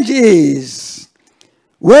challenge is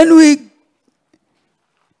when we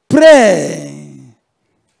pray,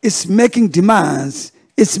 it's making demands,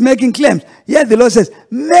 it's making claims. Yet the Lord says,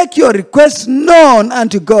 make your requests known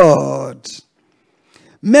unto God.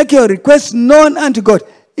 Make your requests known unto God.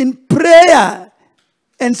 In prayer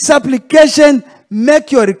and supplication,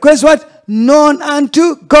 make your requests what? Known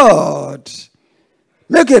unto God.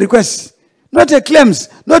 Make your requests. Not your claims,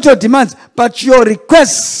 not your demands, but your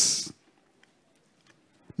requests.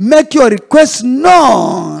 Make your requests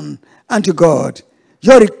known unto God.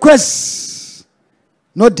 Your requests,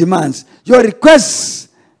 not demands. Your requests,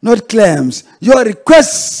 not claims. Your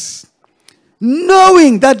requests,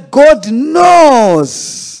 knowing that God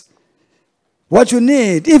knows what you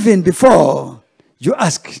need even before you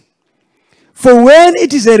ask. For when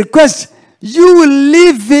it is a request, you will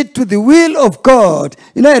leave it to the will of God.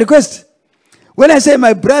 You know a request? When I say,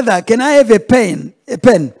 my brother, can I have a pen?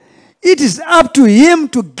 It is up to him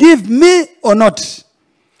to give me or not.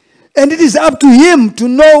 And it is up to him to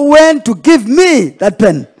know when to give me that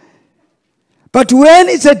pen. But when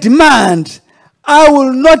it's a demand, I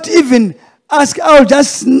will not even ask, I will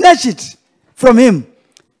just snatch it from him.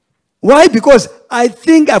 Why? Because I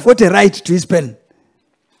think I've got a right to his pen.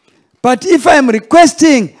 But if I am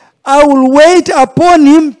requesting, I will wait upon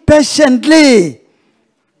him patiently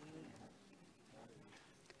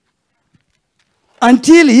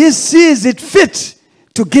until he sees it fit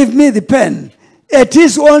to give me the pen at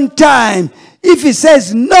his own time. If he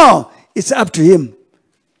says no, it's up to him.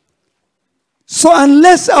 So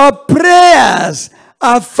unless our prayers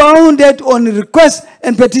are founded on requests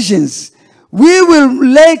and petitions, we will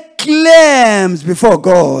lay claims before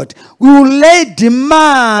God. We will lay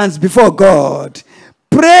demands before God.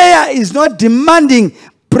 Prayer is not demanding.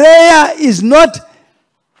 Prayer is not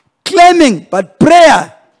claiming, but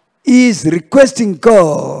prayer is requesting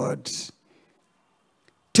God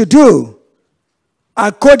to do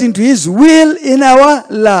according to His will in our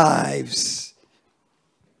lives.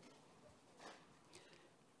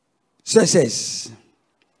 So it says,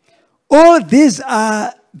 all these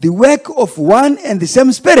are the work of one and the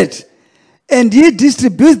same Spirit, and He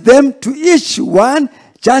distributes them to each one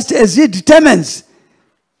just as He determines.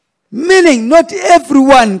 Meaning, not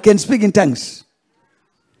everyone can speak in tongues,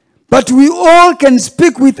 but we all can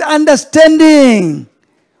speak with understanding.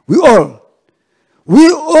 We all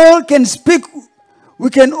can speak. We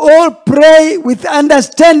can all pray with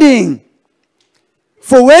understanding.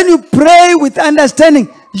 For when you pray with understanding,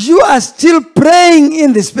 you are still praying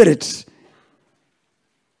in the Spirit.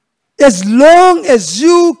 As long as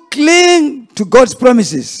you cling to God's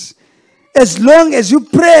promises, as long as you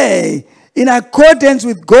pray in accordance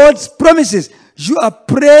with God's promises, you are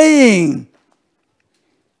praying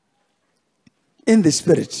in the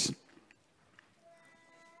Spirit.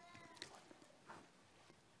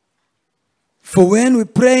 For when we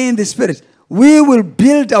pray in the Spirit, we will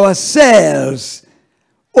build ourselves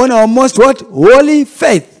on our most what? Holy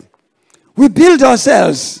faith. We build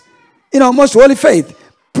ourselves in our most holy faith.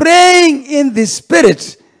 Praying in the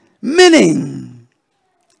Spirit, meaning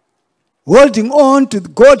holding on to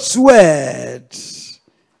God's word.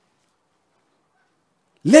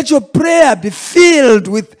 Let your prayer be filled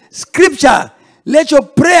with Scripture. Let your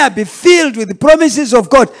prayer be filled with the promises of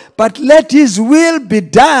God, but let His will be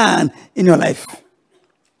done in your life.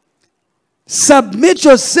 Submit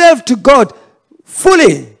yourself to God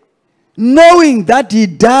fully, knowing that He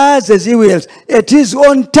does as He wills at His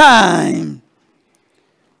own time.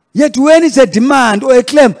 Yet when it's a demand or a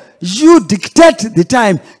claim, you dictate the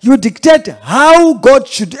time. You dictate how God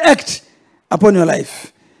should act upon your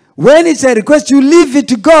life. When it's a request, you leave it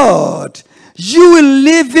to God. You will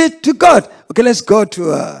leave it to God. Okay, let's go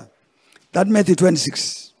to that Matthew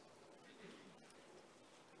 26.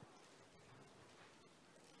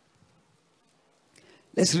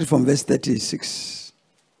 Let's read from verse 36.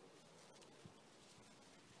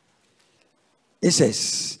 It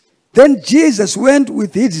says, then Jesus went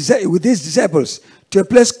with his disciples to a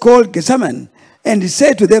place called Gethsemane, and He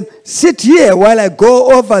said to them, sit here while I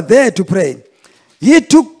go over there to pray. He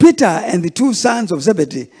took Peter and the two sons of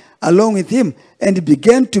Zebedee along with Him, and He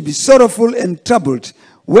began to be sorrowful and troubled.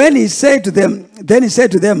 Then he said to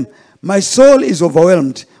them, my soul is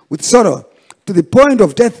overwhelmed with sorrow to the point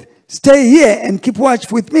of death. Stay here and keep watch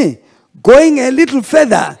with me. Going a little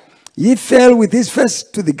further, he fell with his face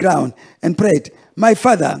to the ground and prayed, my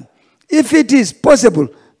Father, if it is possible,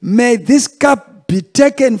 may this cup be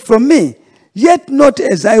taken from me, yet not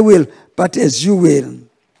as I will, but as you will.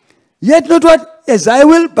 Yet not what? As I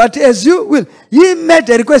will, but as you will. He made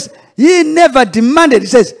a request. He never demanded. He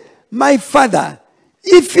says, my Father,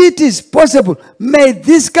 if it is possible, may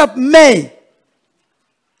this cup, may.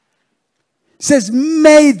 Says,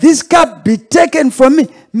 may this cup be taken from me.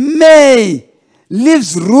 May.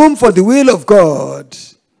 Leaves room for the will of God.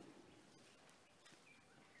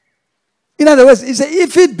 In other words, he says,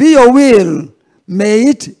 if it be your will, may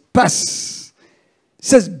it pass. He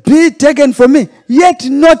says, be taken from me, yet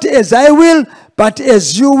not as I will, but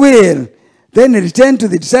as you will. Then he returned to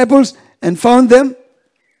the disciples and found them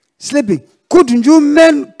sleeping. Couldn't you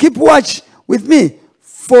men keep watch with me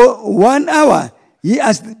for 1 hour? He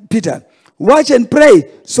asked Peter. Watch and pray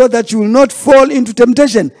so that you will not fall into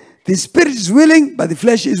temptation. The spirit is willing, but the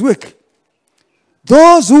flesh is weak.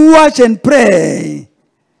 Those who watch and pray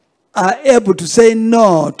are able to say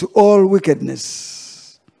no to all wickedness.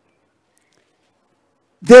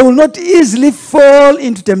 They will not easily fall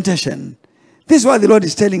into temptation. This is what the Lord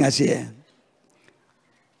is telling us here.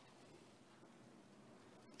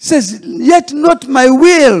 He says, yet not my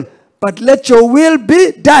will, but let your will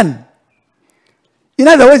be done. In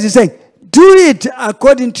other words, he's saying, do it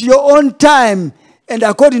according to your own time and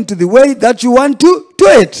according to the way that you want to do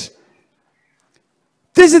it.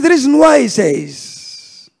 This is the reason why he says,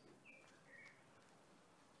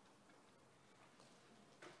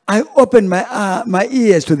 I opened my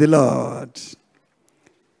ears to the Lord,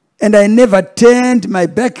 and I never turned my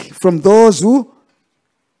back from those who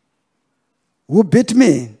beat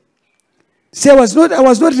me. See, I was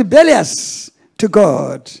not rebellious to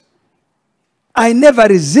God. I never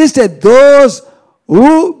resisted those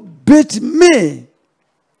who beat me.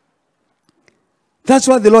 That's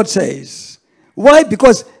what the Lord says. Why?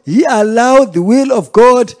 Because he allowed the will of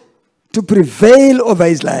God to prevail over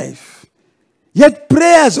his life. Yet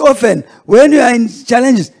prayers often, when you are in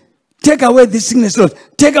challenges, take away this sickness, Lord.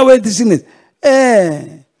 Take away this sickness.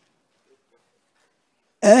 I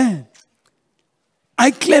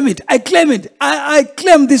claim it. I claim it. I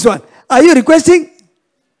claim this one. Are you requesting?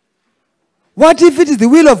 What if it is the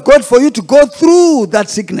will of God for you to go through that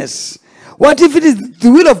sickness? What if it is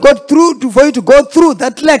the will of God for you to go through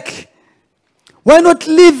that lack? Why not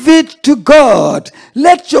leave it to God?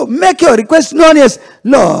 Make your request known as,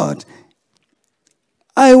 Lord,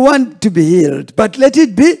 I want to be healed, but let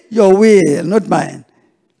it be your will, not mine.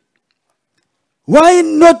 Why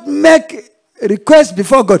not make a request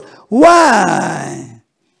before God? Why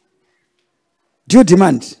do you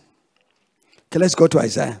demand? Okay, let's go to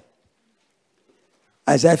Isaiah.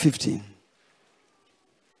 Isaiah 15.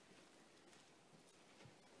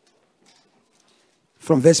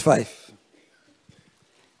 From verse 5.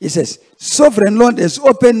 It says, Sovereign Lord has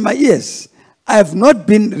opened my ears. I have not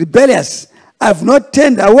been rebellious. I have not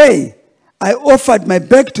turned away. I offered my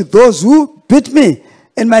back to those who beat me,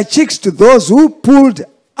 and my cheeks to those who pulled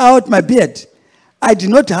out my beard. I did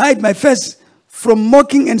not hide my face from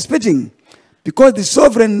mocking and spitting. Because the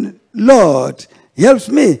sovereign Lord helps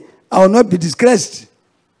me, I will not be disgraced.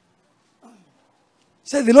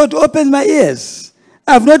 Say, the Lord opens my ears.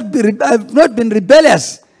 I have not been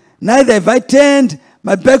rebellious, neither have I turned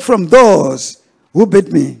my back from those who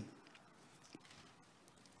beat me.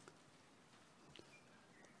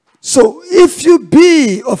 So if you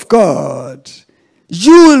be of God,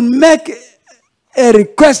 you will make a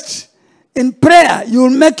request in prayer. You will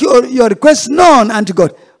make your request known unto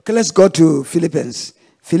God. Okay, let's go to Philippians.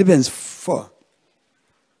 Philippians 4.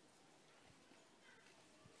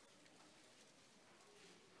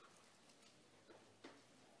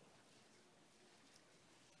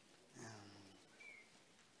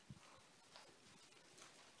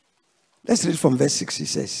 Let's read from verse 6. He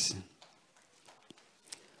says,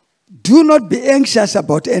 do not be anxious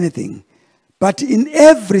about anything, but in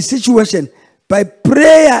every situation, by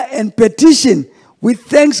prayer and petition, with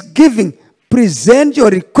thanksgiving, present your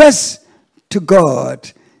requests to God.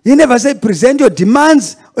 He never said present your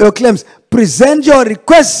demands or your claims. Present your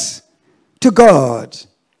requests to God.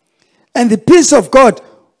 And the peace of God,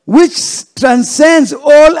 which transcends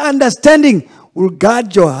all understanding, will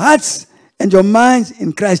guard your hearts and your minds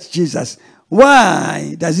in Christ Jesus.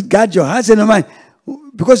 Why does it guard your hearts and your mind?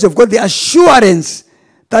 Because you've got the assurance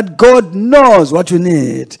that God knows what you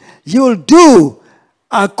need. He will do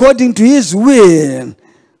according to his will.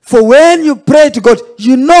 For when you pray to God,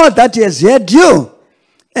 you know that he has heard you.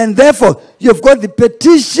 And therefore, you've got the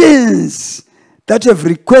petitions that you have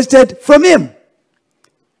requested from him.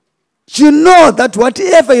 You know that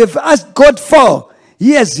whatever you've asked God for,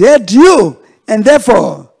 he has heard you. And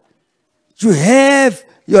therefore, you have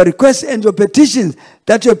your requests and your petitions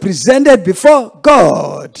that you have presented before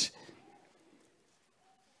God.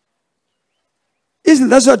 Isn't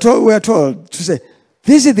that what we are told to say?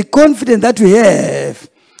 This is the confidence that we have,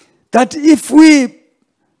 that if we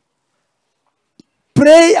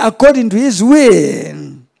pray according to his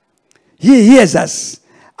will, he hears us.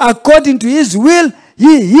 According to his will,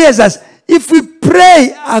 he hears us. If we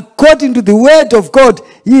pray according to the word of God,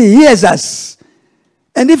 he hears us.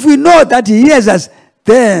 And if we know that he hears us,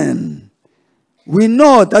 then we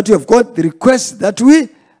know that we have got the request that we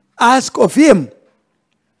ask of him.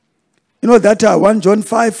 You know that 1 John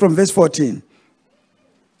 5 from verse 14.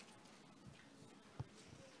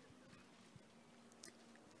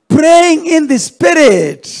 Praying in the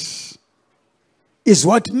Spirit is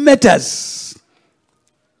what matters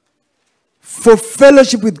for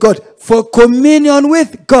fellowship with God, for communion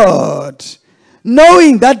with God.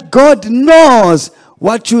 Knowing that God knows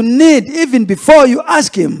what you need even before you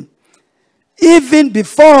ask him. Even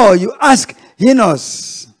before you ask, he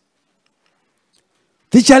knows.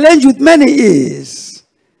 The challenge with many is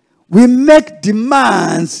we make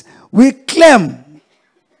demands, we claim.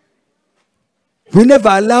 We never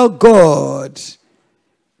allow God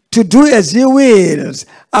to do as he wills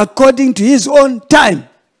according to his own time.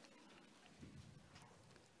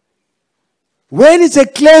 When it's a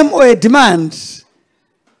claim or a demand,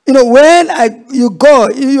 you know, when you go,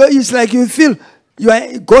 it's like you feel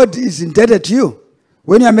God is indebted to you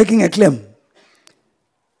when you are making a claim.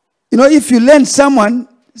 You know, if you lend someone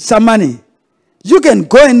some money, you can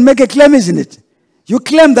go and make a claim, isn't it? You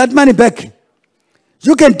claim that money back.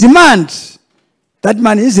 You can demand that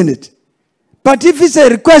money, isn't it? But if it's a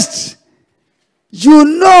request, you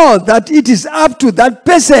know that it is up to that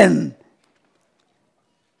person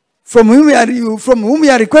from whom you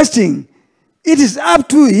are requesting. It is up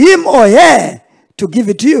to him or her to give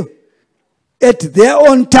it to you at their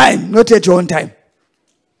own time, not at your own time.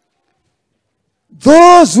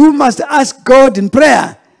 Those who must ask God in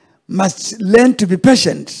prayer must learn to be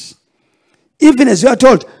patient. Even as you are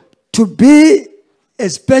told, to be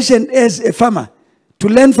as patient as a farmer. To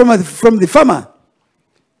learn from the farmer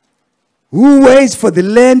who waits for the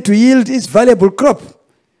land to yield its valuable crop.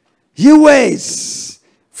 He waits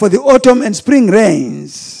for the autumn and spring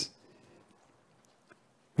rains.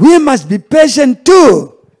 We must be patient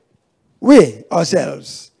too. We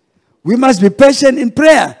ourselves. We must be patient in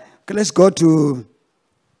prayer. Okay, let's go to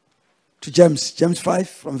James 5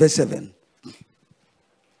 from verse 7.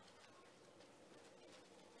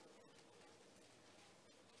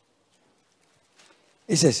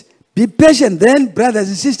 It says, be patient then, brothers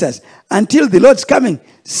and sisters, until the Lord's coming.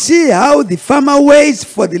 See how the farmer waits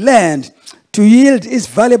for the land to yield its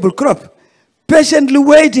valuable crop, patiently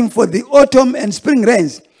waiting for the autumn and spring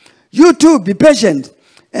rains. You too be patient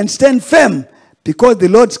and stand firm, because the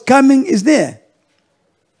Lord's coming is near.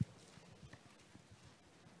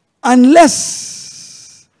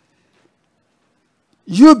 Unless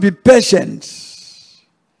you be patient,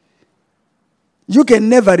 you can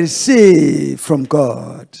never receive from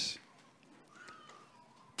God.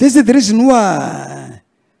 This is the reason why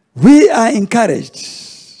we are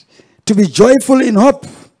encouraged to be joyful in hope,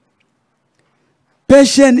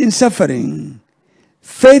 patient in suffering,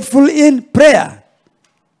 faithful in prayer.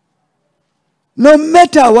 No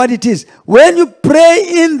matter what it is, when you pray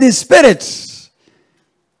in the Spirit,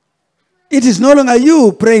 it is no longer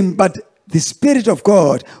you praying, but the Spirit of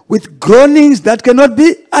God with groanings that cannot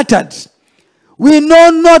be uttered. We know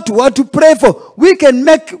not what to pray for. We can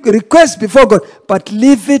make requests before God, but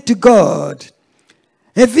leave it to God.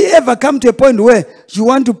 Have you ever come to a point where you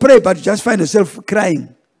want to pray, but you just find yourself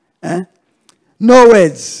crying? No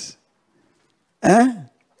words.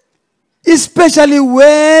 Especially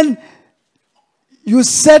when you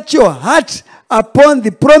set your heart upon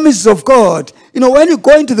the promises of God. You know, when you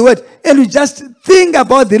go into the Word and you just think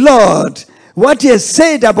about the Lord, what He has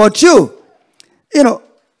said about you, you know,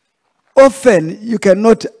 often you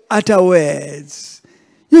cannot utter words.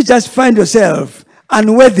 You just find yourself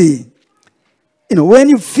unworthy. You know, when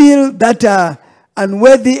you feel that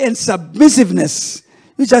unworthy and submissiveness,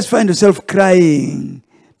 you just find yourself crying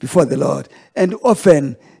before the Lord. And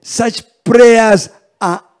often such prayers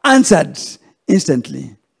are answered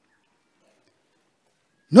instantly.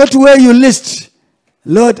 Not where you list,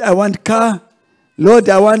 Lord, I want car. Lord,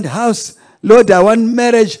 I want house. Lord, I want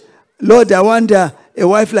marriage. Lord, I want a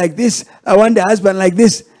wife like this. I want a husband like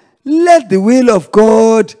this. Let the will of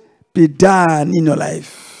God be done in your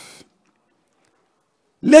life.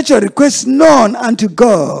 Let your requests known unto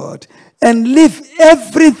God and leave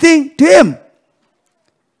everything to Him.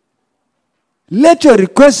 Let your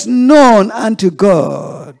requests known unto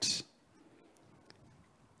God.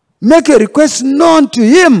 Make your requests known to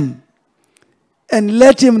Him and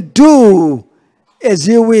let Him do as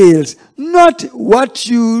he wills. Not what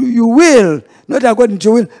you will, not according to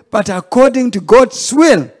your will, but according to God's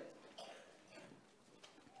will.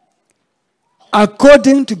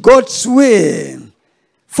 According to God's will.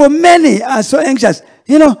 For many are so anxious.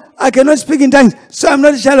 I cannot speak in tongues, so I'm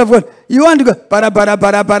not a child of God. You want to go, para,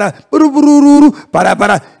 buru, buru, ruru,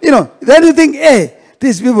 para. Then you think, hey,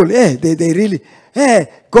 these people, hey, they really, hey,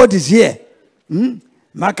 God is here.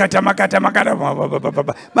 Makata.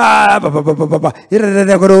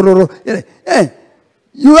 Hey,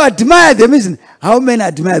 you admire them, isn't it? How many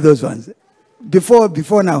admire those ones?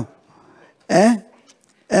 Before now?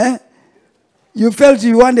 You felt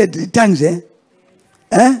you wanted tongues,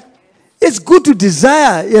 It's good to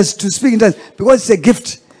desire, yes, to speak in tongues, because it's a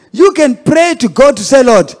gift. You can pray to God to say,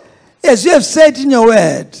 Lord, yes, you have said in your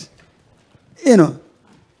word,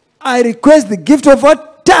 I request the gift of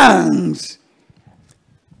what? Tongues.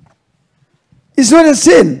 It's not a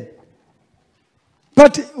sin.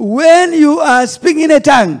 But when you are speaking in a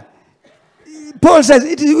tongue, Paul says,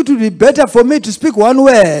 it would be better for me to speak one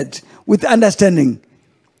word with understanding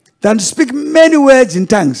than to speak many words in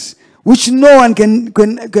tongues, which no one can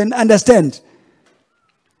understand.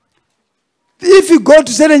 If you go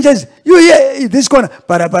to certain churches, you hear this corner,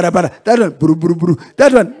 para, that one, buru,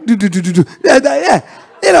 that one, do,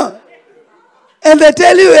 yeah. And they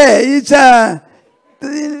tell you, it's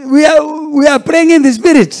we are praying in the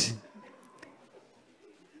spirit.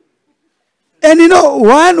 And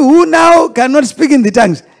one who now cannot speak in the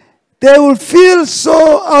tongues, they will feel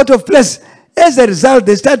so out of place. As a result,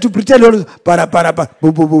 they start to pretend, para,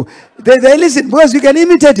 boo. They listen, because you can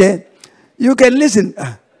imitate it. You can listen.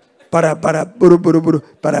 Para, buru, para,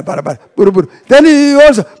 buru. Then you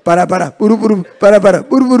also, para, buru, para,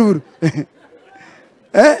 buru.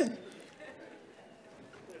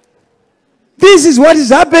 This is what is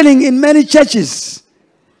happening in many churches.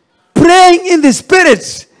 Praying in the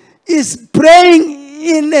spirit is praying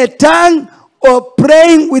in a tongue or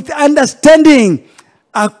praying with understanding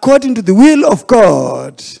according to the will of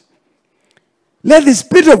God. Let the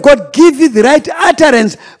Spirit of God give you the right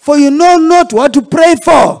utterance, for you know not what to pray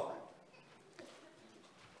for.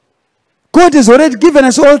 God has already given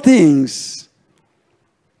us all things.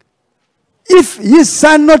 If his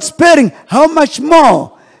Son not sparing, how much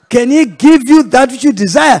more can he give you that which you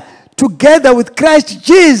desire, together with Christ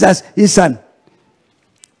Jesus, his Son?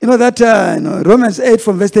 Romans 8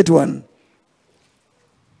 from verse 31.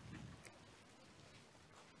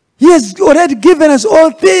 He has already given us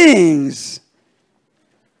all things.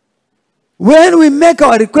 When we make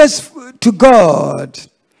our request to God,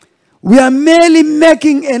 we are merely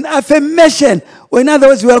making an affirmation, or in other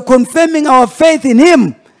words, we are confirming our faith in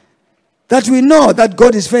him, that we know that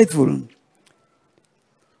God is faithful.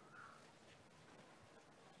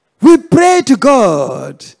 We pray to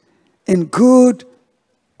God in good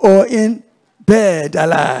or in bad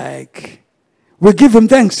alike. We give him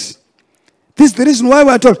thanks. This is the reason why we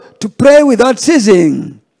are told to pray without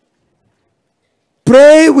ceasing.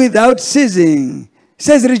 Pray without ceasing. It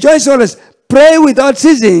says, rejoice always. Pray without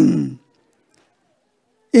ceasing.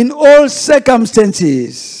 In all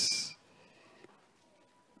circumstances.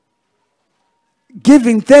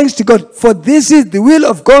 Giving thanks to God. For this is the will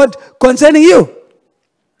of God concerning you.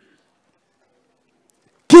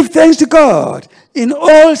 Give thanks to God. In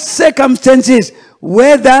all circumstances.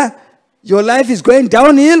 Whether your life is going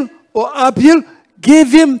downhill or uphill, give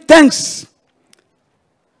him thanks.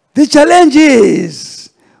 The challenge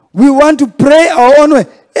is, we want to pray our own way.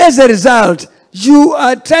 As a result, you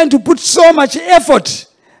are trying to put so much effort,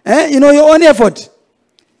 your own effort.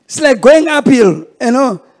 It's like going uphill,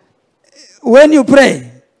 when you pray.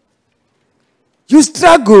 You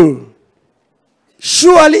struggle.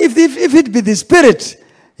 Surely, if it be the Spirit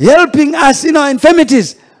helping us in our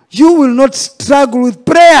infirmities, you will not struggle with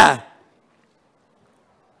prayer.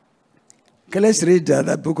 Okay, let's read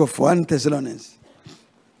that book of 1 Thessalonians.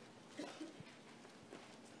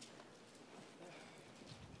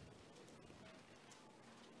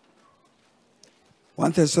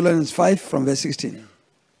 1 Thessalonians 5 from verse 16.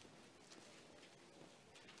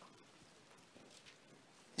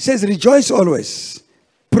 It says, rejoice always,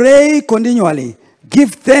 pray continually,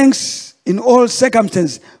 give thanks in all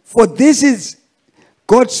circumstances, for this is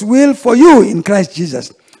God's will for you in Christ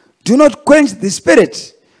Jesus. Do not quench the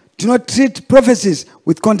Spirit. Do not treat prophecies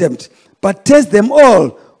with contempt, but test them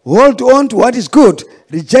all. Hold on to what is good.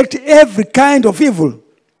 Reject every kind of evil.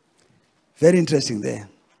 Very interesting there.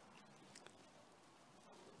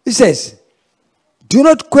 It says, do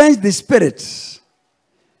not quench the Spirit.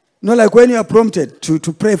 Not like when you are prompted to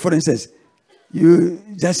pray, for instance. You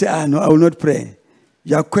just say, no, I will not pray.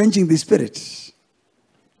 You are quenching the Spirit.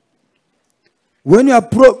 When you are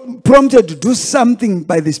prompted to do something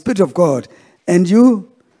by the Spirit of God and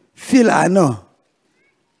you feel, I know,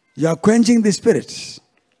 you are quenching the Spirit.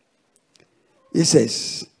 He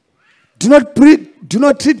says, do not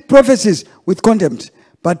treat prophecies with contempt,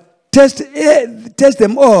 but test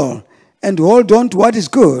them all and hold on to what is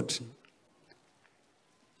good.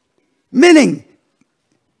 Meaning,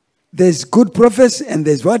 there's good prophets and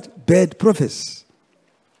there's what? Bad prophets.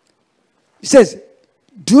 He says,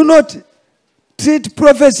 do not treat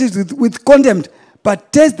prophecies with contempt,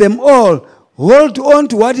 but test them all. Hold on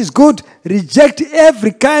to what is good. Reject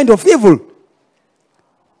every kind of evil.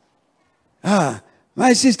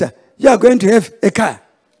 My sister, you are going to have a car.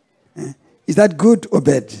 Is that good or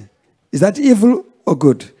bad? Is that evil or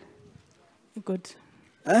good? Good.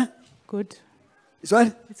 Huh? Good. It's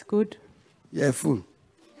what? It's good. You're a fool.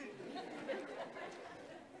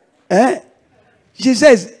 She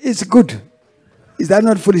says it's good. Is that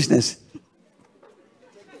not foolishness?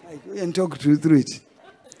 We can talk through it.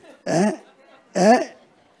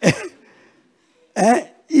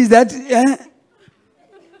 Is that...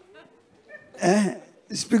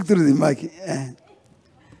 speak through the mic.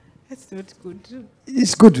 It's not good.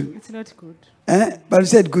 It's good. It's not good. But she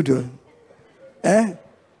said good.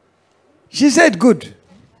 She said good.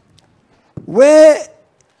 Where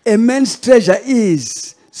a man's treasure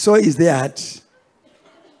is, so is their heart.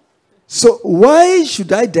 So why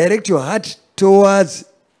should I direct your heart towards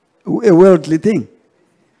a worldly thing?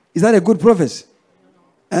 Is that a good prophecy?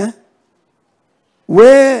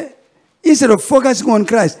 Where instead of focusing on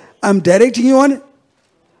Christ, I'm directing you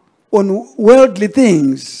on worldly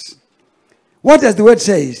things. What does the word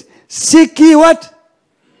say? Seek ye what?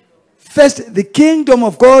 First the kingdom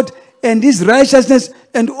of God and his righteousness,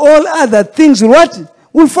 and all other things what?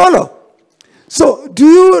 Will follow. So do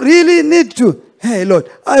you really need to, hey Lord,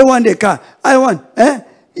 I want a car. I want,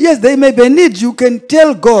 Yes, there may be a need. You can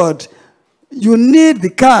tell God you need the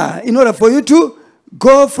car in order for you to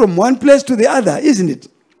go from one place to the other, isn't it?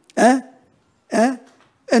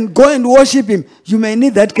 And go and worship him. You may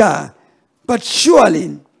need that car. But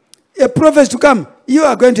surely, a prophet to come, you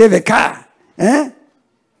are going to have a car.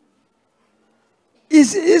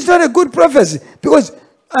 It's not a good prophecy. Because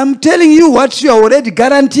I'm telling you what you are already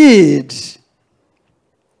guaranteed.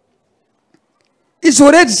 It's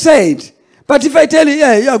already said. But if I tell you,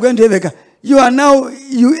 yeah, you are going to have a car,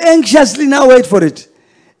 you anxiously now wait for it.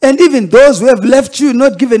 And even those who have left you,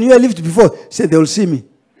 not given you a lift before, say they will see me.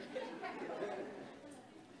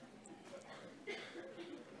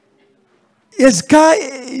 Does car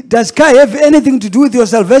have anything to do with your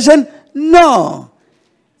salvation? No.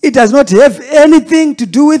 It does not have anything to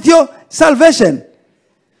do with your salvation.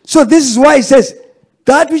 So this is why he says,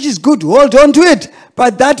 that which is good, hold on to it.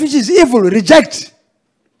 But that which is evil, reject.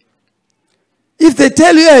 If they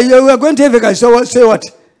tell you, hey, you are going to have a car, so say what?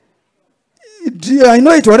 I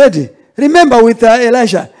know it already. Remember with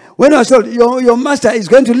Elisha, when I was told, your master is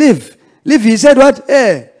going to leave. Leave, he said what?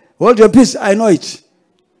 Hey, hold your peace, I know it.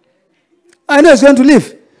 I know it's going to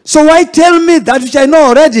leave. So why tell me that which I know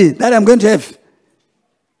already that I'm going to have?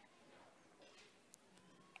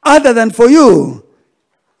 Other than for you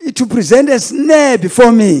to present a snare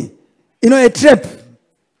before me. A trap.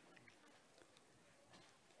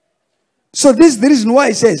 So this is the reason why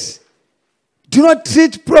he says, do not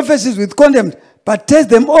treat prophecies with contempt, but test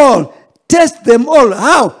them all. Test them all.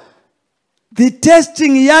 How? The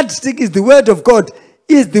testing yardstick is the word of God,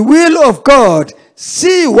 is the will of God.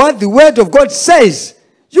 See what the word of God says.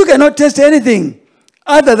 You cannot test anything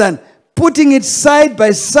other than putting it side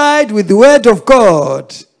by side with the word of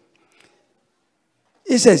God.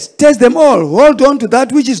 He says, test them all. Hold on to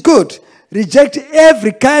that which is good. Reject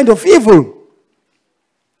every kind of evil.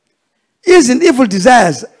 Isn't evil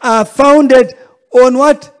desires are founded on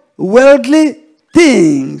what? Worldly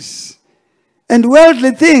things. And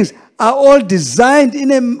worldly things are all designed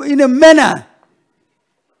in a manner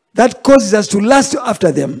that causes us to lust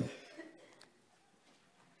after them.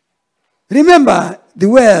 Remember the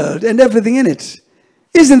world and everything in it.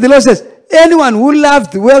 Isn't the Lord says, anyone who loves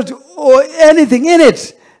the world or anything in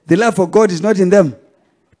it, the love for God is not in them.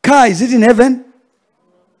 Car, is it in heaven?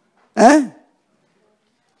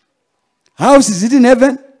 House, is it in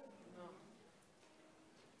heaven?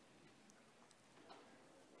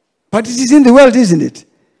 But it is in the world, isn't it?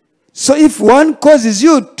 So if one causes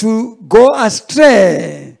you to go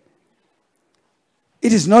astray,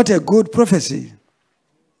 it is not a good prophecy.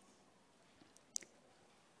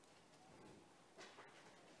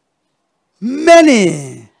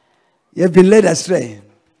 Many have been led astray.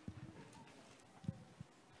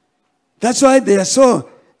 That's why they are so,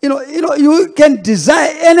 you can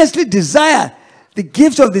earnestly desire the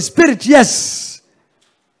gifts of the Spirit, yes.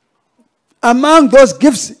 among those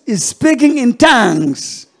gifts is speaking in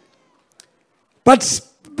tongues.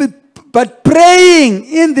 But praying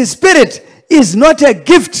in the Spirit is not a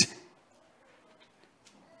gift.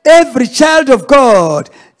 Every child of God,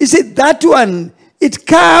 you see, that one, it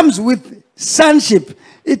comes with sonship.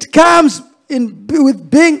 It comes with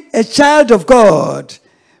being a child of God.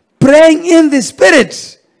 Praying in the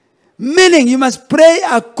Spirit, meaning you must pray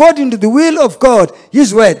according to the will of God,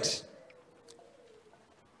 His word.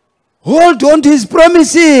 Hold on to His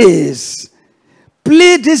promises.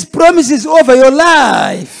 Plead His promises over your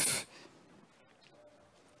life.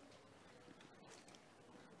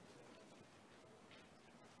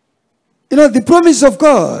 You know, the promises of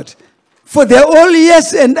God, for they are all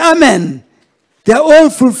yes and amen. They are all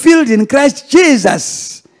fulfilled in Christ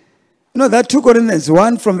Jesus. You know, that 2 Corinthians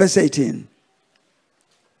 1 from verse 18.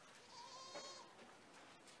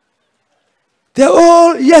 They are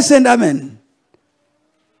all yes and amen.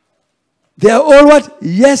 They are all what?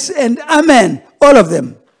 Yes and amen. All of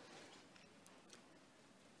them.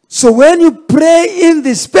 So when you pray in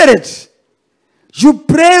the Spirit, you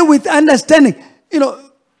pray with understanding. You know,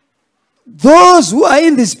 those who are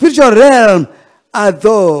in the spiritual realm are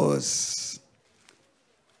those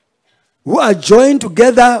who are joined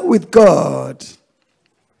together with God.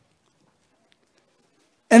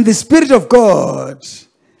 And the Spirit of God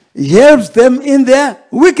helps them in their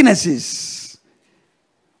weaknesses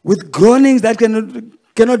with groanings that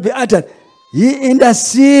cannot be uttered. He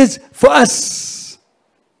intercedes for us.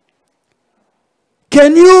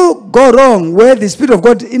 Can you go wrong where the Spirit of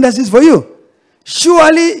God intercedes for you?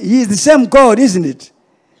 Surely He is the same God, isn't it?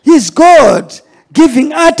 He is God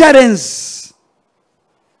giving utterance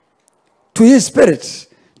to His Spirit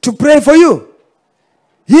to pray for you.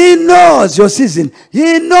 He knows your season.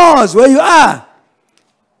 He knows where you are.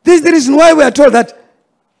 This is the reason why we are told that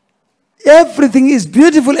everything is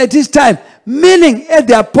beautiful at His time. Meaning, at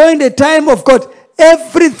the appointed time of God,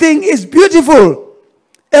 everything is beautiful.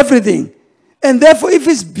 Everything. And therefore, if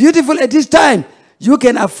it's beautiful at His time, you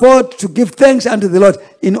can afford to give thanks unto the Lord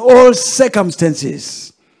in all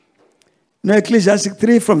circumstances. Now, Ecclesiastes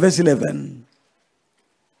 3 from verse 11.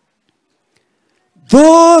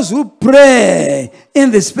 Those who pray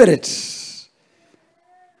in the Spirit.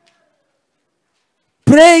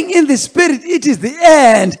 Praying in the Spirit, it is the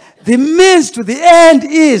end. The means to the end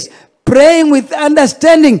is praying with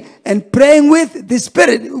understanding and praying with the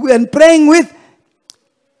Spirit and praying with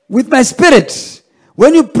my spirit.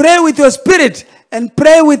 When you pray with your spirit and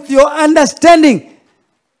pray with your understanding,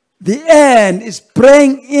 the end is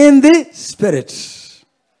praying in the Spirit.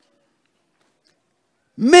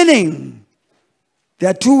 Meaning, there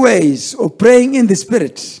are two ways of praying in the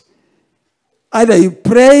Spirit. Either you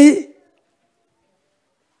pray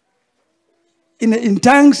in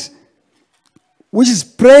tongues, which is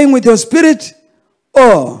praying with your spirit,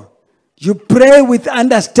 or you pray with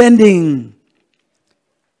understanding,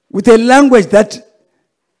 with a language that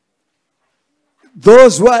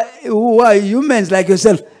those who are humans like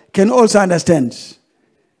yourself can also understand.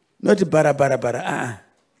 Not bara bara bara.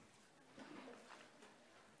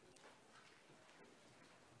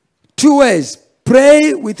 Two ways.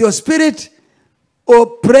 Pray with your spirit or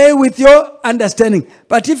pray with your understanding.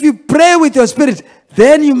 But if you pray with your spirit,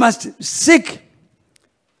 then you must seek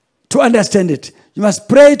to understand it. You must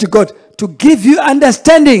pray to God to give you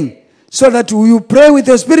understanding, so that you pray with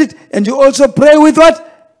your spirit and you also pray with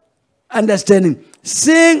what? Understanding.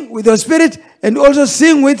 Sing with your spirit and also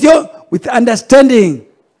sing with understanding.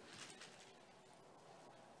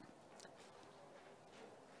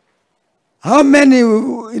 How many,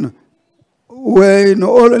 were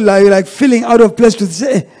all like feeling out of place to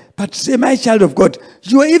say, but say, my child of God,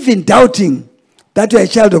 you are even doubting that you are a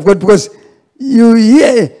child of God because you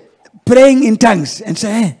hear praying in tongues and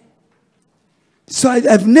say, hey. So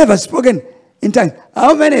I've never spoken in tongues.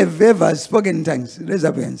 How many have ever spoken in tongues? Raise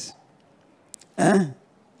up your hands.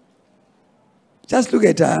 Just look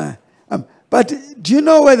at but do you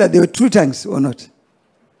know whether they were true tongues or not?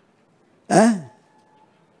 Now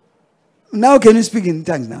can you speak in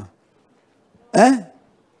tongues now?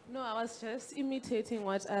 No, I was just imitating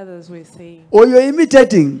what others were saying. Oh, you're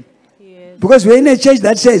imitating? Yes. Because we're in a church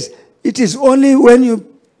that says it is only when you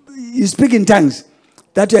speak in tongues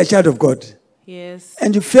that you're a child of God. Yes.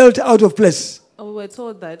 And you felt out of place. We were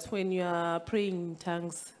told that when you are praying in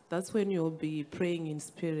tongues, that's when you'll be praying in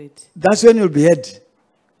spirit. That's when you'll be heard.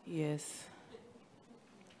 Yes.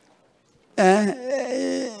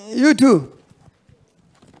 You too.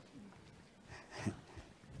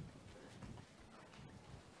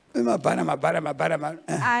 I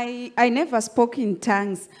never spoke in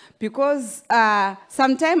tongues because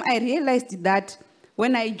sometimes I realized that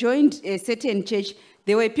when I joined a certain church,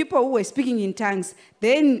 there were people who were speaking in tongues.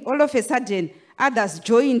 Then all of a sudden, others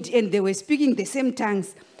joined and they were speaking the same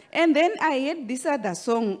tongues. And then I heard this other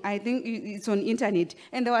song, I think it's on internet,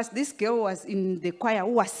 and there was this girl who was in the choir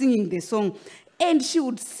who was singing the song. And she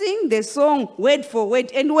would sing the song word for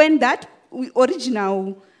word. And when that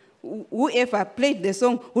original, whoever played the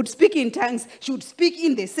song would speak in tongues, she would speak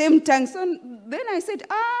in the same tongue. So then I said,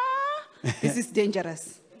 this is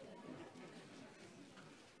dangerous.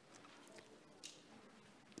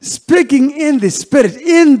 Speaking in the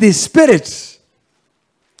Spirit,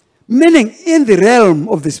 meaning in the realm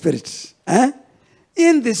of the Spirit.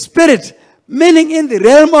 In the Spirit, meaning in the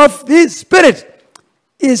realm of the Spirit,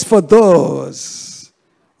 is for those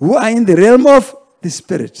who are in the realm of the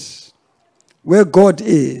Spirit, where God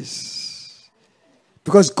is.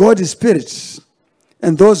 Because God is Spirit,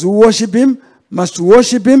 and those who worship Him must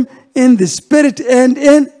worship Him in the Spirit and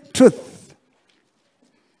in truth.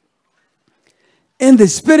 In the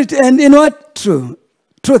Spirit and in what?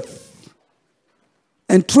 Truth.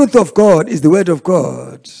 And truth of God is the word of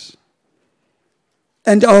God.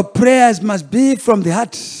 And our prayers must be from the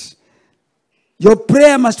heart. Your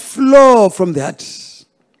prayer must flow from the heart.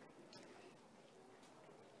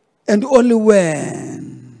 And only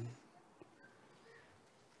when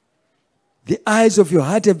the eyes of your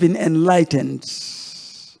heart have been enlightened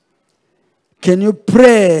can you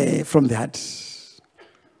pray from the heart.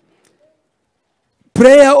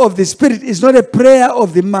 Prayer of the Spirit is not a prayer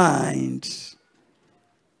of the mind.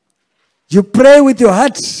 You pray with your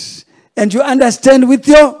heart and you understand with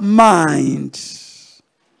your mind.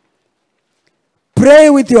 Pray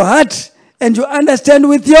with your heart and you understand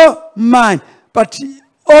with your mind. But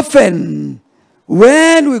often,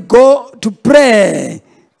 when we go to pray,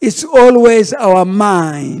 it's always our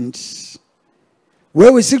mind.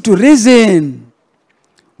 Where we seek to reason.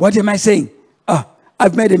 What am I saying?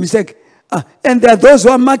 I've made a mistake. And there are those who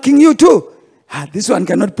are marking you too. This one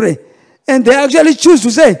cannot pray. And they actually choose to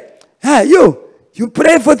say, you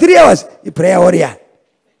pray for 3 hours. You pray a warrior.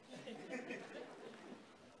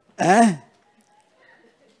 Yeah,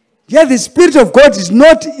 the Spirit of God is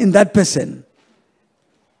not in that person.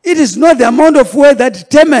 It is not the amount of word that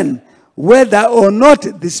determines whether or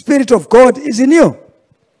not the Spirit of God is in you.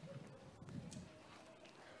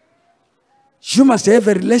 You must have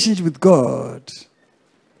a relationship with God.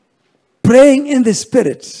 Praying in the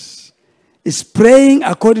Spirit is praying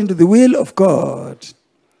according to the will of God.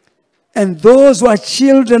 And those who are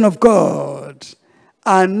children of God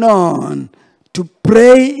are known to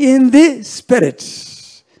pray in the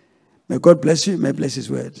Spirit. May God bless you. May bless His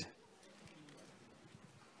word.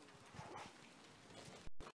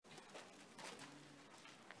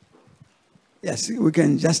 Yes, we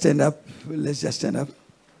can just stand up. Let's just stand up.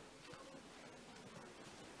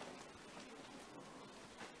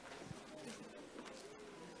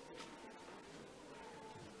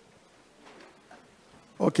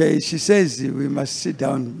 Okay, she says we must sit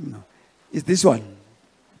down. No. It's this one.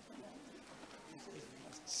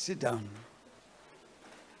 Sit down.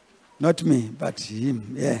 Not me, but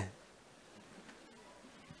him. Yeah.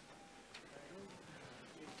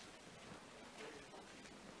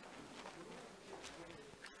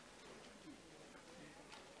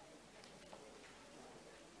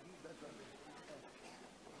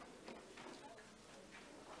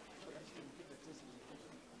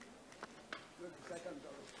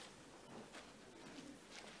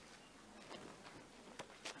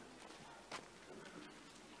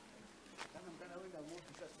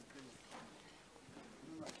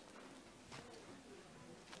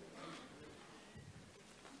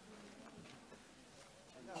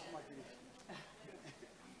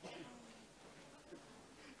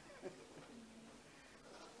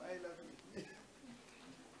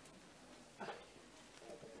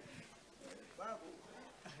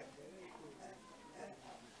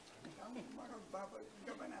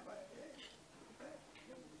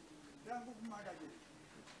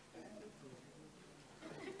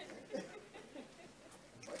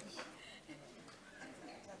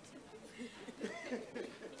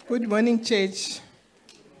 Good morning, church.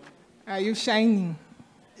 Are you shining?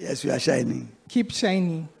 Yes, we are shining. Keep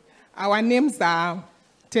shining. Our names are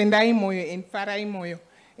Tendai Moyo and Farai Moyo.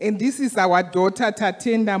 And this is our daughter,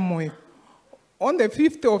 Tatenda Moyo. On the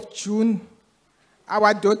 5th of June,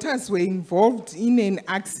 our daughters were involved in an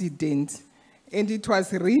accident. And it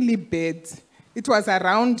was really bad. It was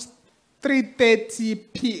around 3:30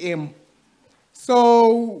 p.m.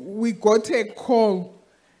 So we got a call.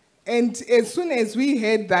 And as soon as we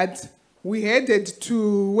heard that, we headed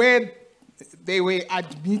to where they were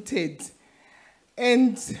admitted.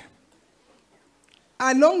 And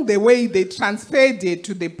along the way, they transferred her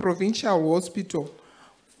to the provincial hospital.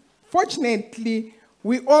 Fortunately,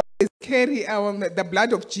 we always carry the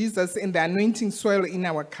blood of Jesus and the anointing soil in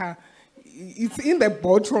our car. It's in the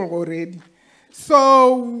bottle already.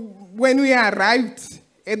 So when we arrived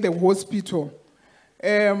at the hospital,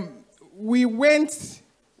 we went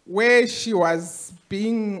where she was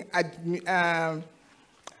being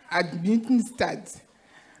administered.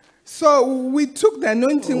 So we took the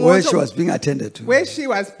anointing water. Where she was being attended to. Where she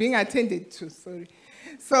was being attended to, sorry.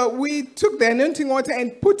 So we took the anointing water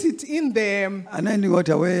and put it in the... Anointing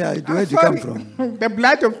water, where did it come from? The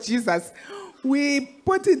blood of Jesus. We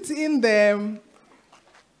put it in the,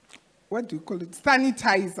 what do you call it?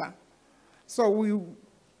 Sanitizer. So we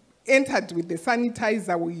entered with the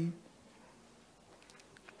sanitizer.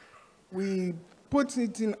 We put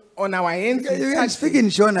it in on our hands. You can speak in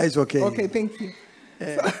Shona, it's okay. Okay, thank you.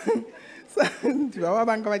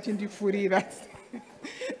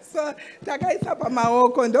 So takaisa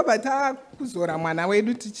pamaoko ndobva takuzora mwana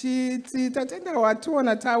wedu tichiti tatenda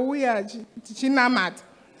wationa tauya tichinamata.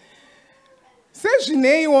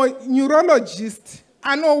 Sezvineiwo neurologist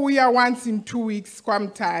anouya once in 2 weeks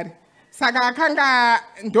kwaMutare. Saka akanga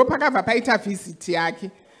ndopakabva paita visit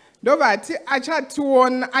yake. Ndobvati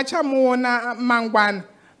achamuona mangwana,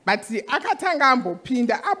 but akatanga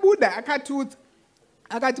ambopinda abuda akatiudza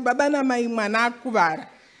akati baba namai mwana akuvara.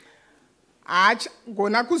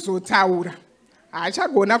 Haachagona kuzotaura,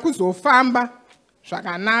 haachagona kuzofamba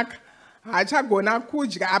zvakanaka, haachagona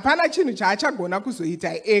kudya, hapana chinhu chaachagona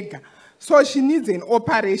kuzoita ega. So she needs an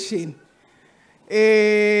operation.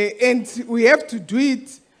 And we have to do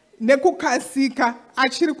it nekukasika,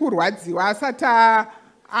 achiri kurwadziwa asati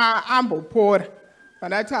ambopora.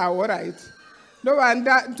 Vandati all right.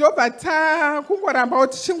 Ndobva takungoramba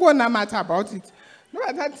tichingonamata about it.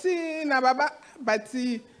 Ndobva tati nababa, but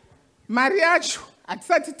mari yacho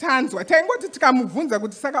hatisati tanzwa. Taingoti tikamubvunza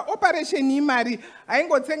kuti saka operation imari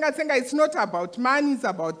aingotsenga-tsenga. It's not about money, it's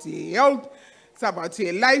about health, it's about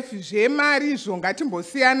life. Zvemari izvo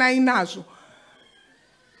ngatimbosiyanai nazvo,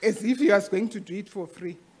 as if you are going to do it for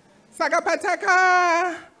free. Saka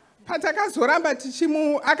patakazoramba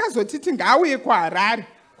akazotiti ngaauye kuHarare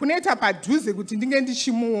kunoita padhuze kuti ndinge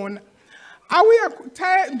ndichimuona. Auya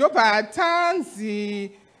ndobva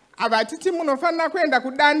tanzi avatiti munofanira kuenda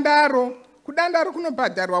kudandaro. Kudandaro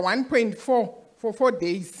kunobhadharwa 1.4 for 4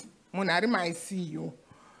 days munhu ari maICU.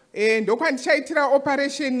 Ndokwandichaitira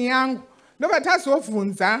operation yangu. Ndobva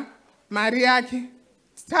tazobvunza mari yake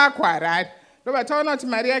takuHarare. Ndobva taona kuti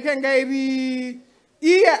mari yake anga iri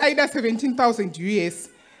iye aida 17,000 US,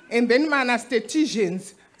 and then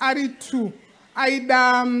ma-anesthesians ari 2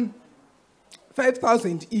 aida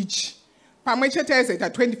 5,000 each. Pamwe chete aizoita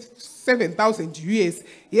 27,000 US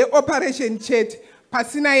ye-operation chete,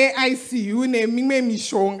 pasina ye-ICU nemimwe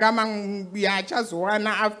mishonga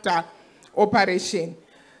yachazowana after operation.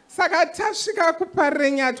 Saka tasvika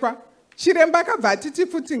kuParenyatwa, chiremba akabva atiti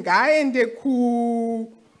futi ngaaende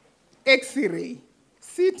ku-X-ray.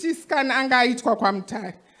 CT scan anga aitwa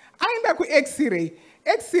kwaMutare. Aenda ku-X-ray.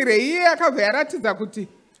 X-ray iye akabva yaratidza kuti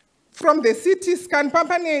from the CT scan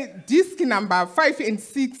pane disc number 5 and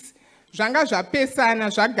 6 zvanga zvapesana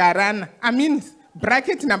zvagarana. I mean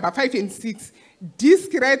bracket number 5 and 6.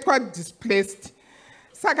 Disc raitwa displaced.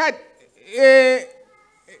 Saka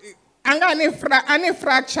anga ane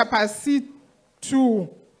fracture pa C2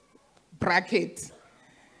 bracket.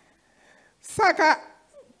 Saka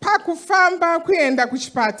pakufamba kuenda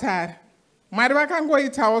kuchipatara, Mwari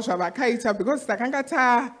vakangoitawo zvavakaita because takanga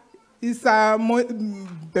taisa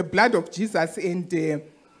the blood of Jesus and the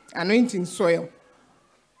anointing soil.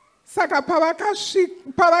 Saka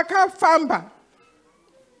pavakafamba,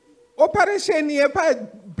 operation yepa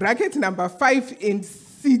bracket number 5 and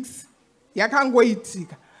 6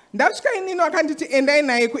 yakangoitika. Ndasvika inini vakanditi endai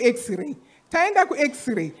naye ku-X-ray. Taenda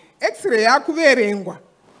ku-X-ray. X-ray yakuverengwa.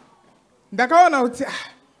 Ndakaona kuti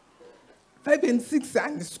 5 and 6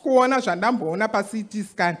 handisikuona zvandamboona pa-CT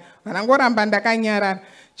scan. Vanangoramba ndakanyarara.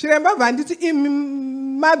 Chiremba vanditi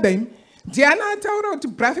madam, ndiani ataura kuti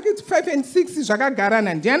bracket 5 and 6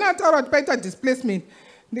 zvakagarana? Ndiani ataura kuti paita displacement?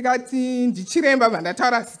 Ndikati ndichiremba,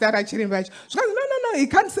 vandataura zita rachiremba icho. Zvikazi no, he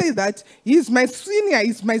can't say that. He is my senior, he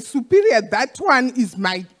is my superior. That one is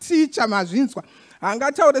my teacher, mazvinzwa.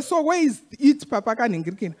 Angataure, so where is it, papa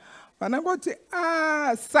kaningirikina? Vanangoti,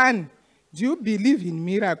 son, do you believe in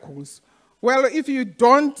miracles? Well, if you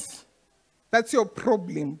don't, that's your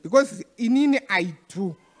problem. Because inini I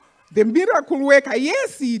do. The miracle worker,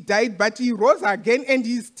 yes, he died, but he rose again and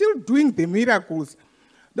he's still doing the miracles.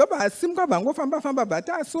 Doba simka vangofamba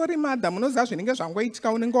bata sorry madam unoziva zvinenge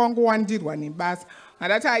zvangoitika unenge wangowandirwa nebasa.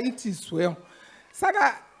 Ndati it is well.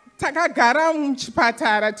 Saka takagara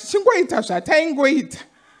muchipatara tichingoita zvataingoita.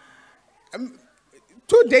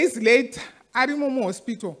 2 days later arimo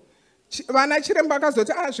muhospital. Vana chiremba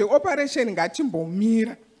akazoti zveoperation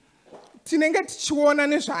ngatimbomira. Tinenge tichiona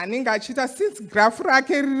nezvaanenge achiita since graph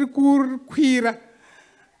rake riri kukwira.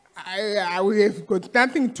 We have got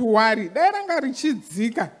nothing to worry. Dai ranga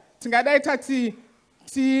richidzika tingadai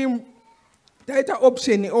taita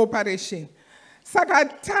option operation. Saka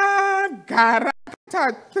tagara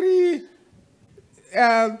 3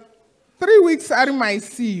 weeks ari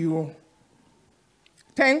myCU.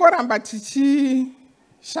 Taingoramba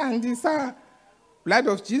tichishandisa blood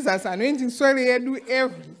of Jesus anointing soil yedu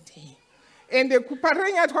every day. And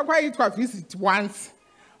kuparenya kwakaitwa visit once.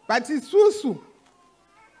 But isusu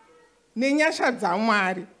nenyasha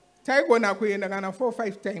dzaMwari taigona kuenda kana 4 or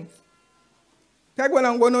 5 times.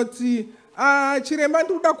 Taigona ngonoti chiremba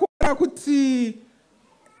ndoda kuona kuti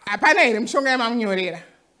hapana here mishonga yamamunyorera.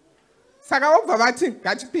 Saka obva vati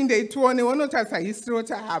ngatipinde tione wonotarisa history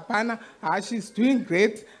woti hapana, she's doing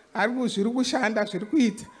great, zviri kushanda zviri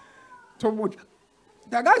kuita. Tobuda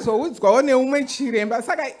takazoudzwawo neumwe chiremba.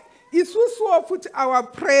 Saka isusuwo futi our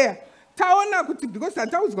prayer taona kuti because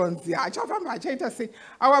hataudzwa kunzi achafamba achaita sei.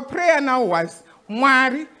 Our prayer now was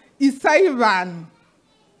Mwari isai vanhu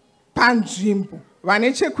panzvimbo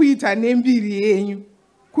vane chekuita nembiri yenyu,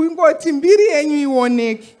 kungoti mbiri yenyu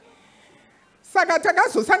ioneke. Saka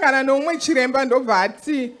takazosangana neumwe chiremba ndobva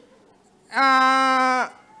ati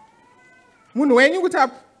munhu wenyu kuti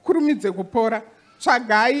akurumidze kupora,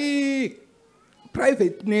 tsvagai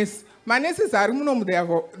private nurse. Manurses ari munomu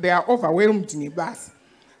they are overwhelmed nebasa.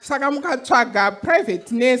 Saka mukatsvaga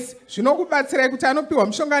private nurse zvinokubatsirai kuti anopiwa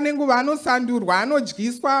mushonga nenguva, anosandurwa,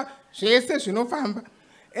 anodyiswa, zvese zvinofamba.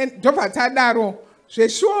 Ndobva tadaro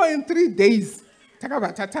zveshuwo in 3 days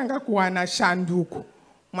takabva tatanga kuwana shanduko.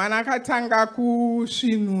 Mwana akatanga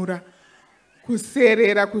kusvinura,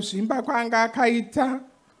 kuserera, kuzvimba kwanga akaita.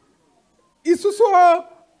 Isusuwo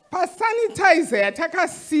pasanitizer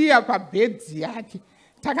yatakasiya pabhedhi yake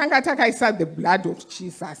takanga takaisa the blood of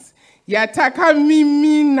Jesus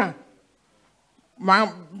yatakamimina.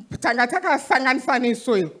 Tanga takasanganisa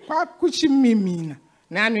nesoil kwakuchimimina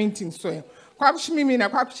neanointing soil, kwakuchimimina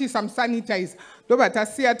kwakuchiisa musanitizer ndobva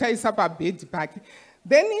tasiya taisa pabhedhi pake.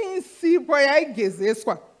 Then sipo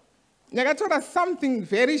yaigezeswa ndakatora something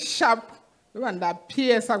very sharp ndobva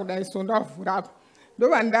ndapiesa kudai so ndavhurapo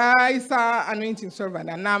ndobva ndaisa anointing soil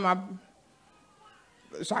vandanama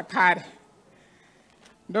zvakare.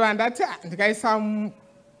 Ndobva ndati ndikaisa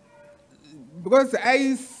because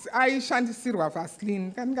aishandisirwa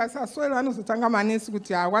Vaseline. Ndikaisa soil vanozotanga manesi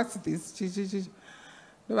kuti what's this chichi.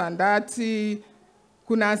 Ndobva ndati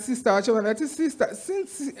kuna sister wacho ndati sister,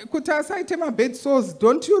 since kuti asaite mabed sores,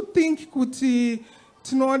 don't you think kuti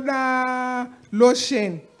tinoda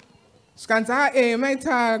lotion? Skanza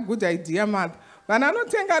maita good idea mother. Vana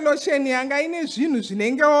anotenga lotion yanga ine zvinhu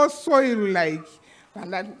zvinenge soil like.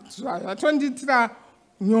 Vana vatonditira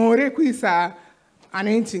nyore kuisa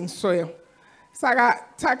anointing soil. Saka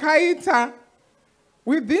takaita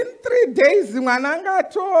within 3 days mwana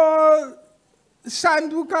angato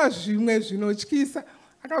shanduka zvimwe zvinotyisa,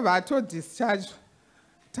 akabva atodischarge.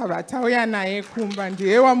 Tabva tauya naye kumba,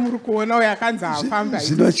 ndiye wamuri kuona uyo akanzi afamba.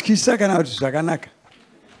 Zvinotyisa kana kuti zvakanaka?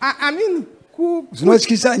 I mean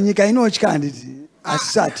zvinotyisa, nyika inotya handiti,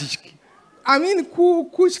 asi hatityi. I mean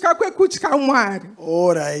kutya kwekutya Mwari.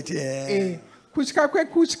 All right, yeah. Kutya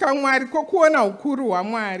kwekutya Mwari kokuona ukuru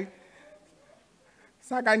hwaMwari.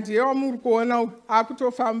 Saka ndiye wamuri kuona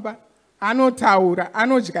akutofamba, anotaura,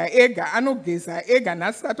 anodya ega, anogeza ega.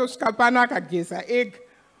 Nhasi atosvika pano akageza ega.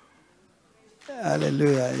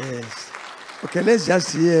 Hallelujah, yes. Okay, let's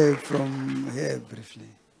just hear from her briefly.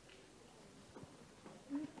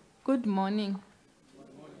 Good morning.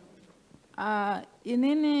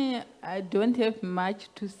 Inini, I don't have much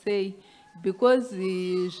to say because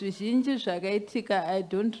zvizhinji zvakaitika, I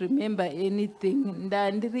don't remember anything.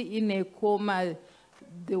 Ndandiri in a coma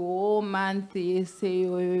the whole month yese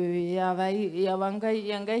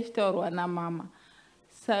yanga ichitaurwa namama.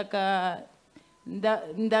 Saka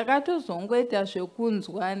ndakatozongoita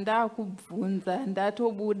zvekunzwa, ndakubvunza,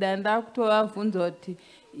 ndatobuda, ndakutovabvunza kuti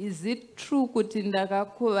is it true kuti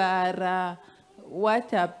ndakakuvara,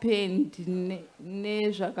 what happened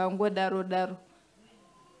nezvakangodaro daro.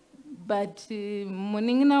 But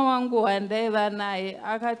munin'ina wangu wandaiva naye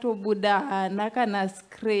akatobuda hana kana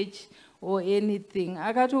scratch or anything.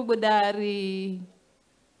 Akatobuda ari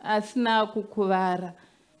asina kukuvara,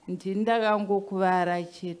 ndakangokuvara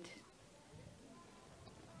chete.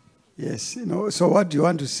 Yes, so what do you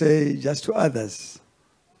want to say just to others?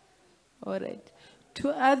 All right. to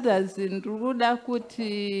others ndiri kuda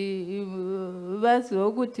kuti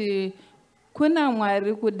vazive kuti kuna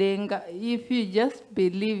Mwari kudenga. If you just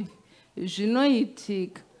believe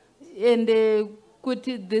zvinoitika, ende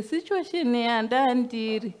kuti the situation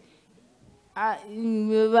yandandiri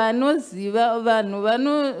vanoziva vanhu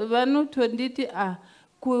vanotonditi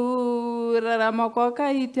kurarama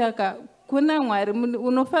kwakaita kuna Mwari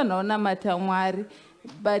unofanira kunamata Mwari,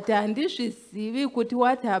 but handizvizivi kuti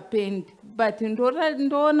what happened. But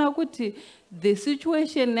ndoona kuti the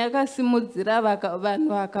situation yakasimudzira vanhu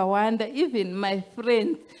vakawanda, even my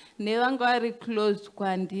friends nevanga vari close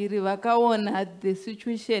kwandiri vakaona the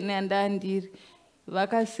situation yandandiri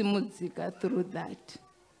vakasimudzika through that.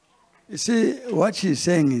 You see, what she's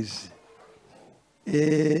saying is,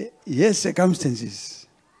 yes, circumstances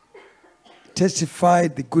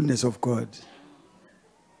testified the goodness of God.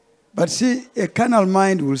 But see, a carnal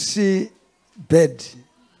mind will see bad,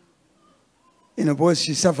 because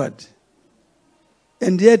she suffered.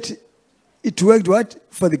 And yet, it worked what?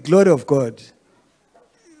 For the glory of God,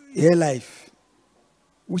 her life,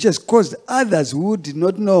 which has caused others who did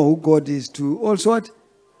not know who God is to also what?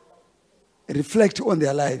 Reflect on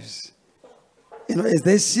their lives. As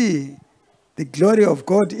they see the glory of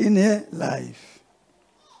God in her life.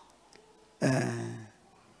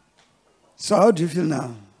 So how do you feel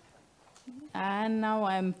now? Now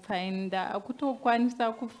I'm fine.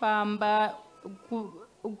 Akutokwanisa kufamba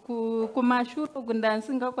kumashure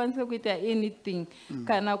kundasingakwanisa kuita anything.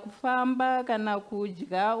 Kana kufamba, kana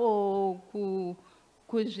kudya or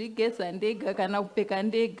kuzvigeza ndega kana kupfeka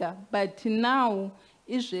ndega. But now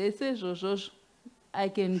izvese izvozvo I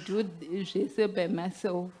can do zvese by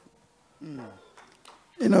myself.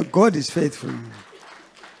 God is faithful.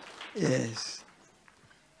 Yes.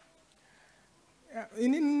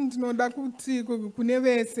 Ndinoda kuti kune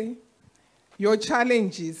vese, your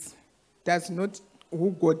challenges does not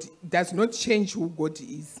change who God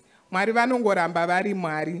is. Mwari vanongoramba vari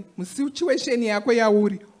Mwari. Musituation yako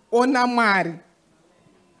yauri, ona Mwari.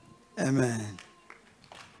 Amen.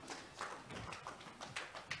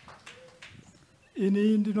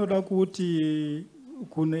 Ini ndinoda kuti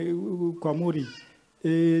kwamuri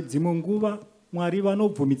dzimwe nguva Mwari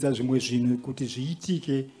vanobvumidza zvimwe zvinhu kuti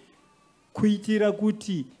zviitike kuitira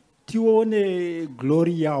kuti tione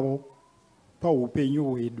glory yavo paupenyu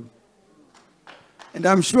hwedu. And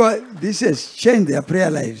I'm sure this has changed their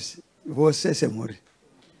prayer lives. When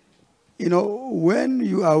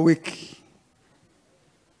you are weak,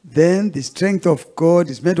 then the strength of God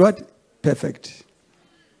is made what? Perfect.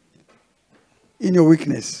 In your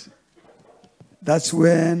weakness. That's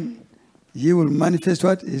when He will manifest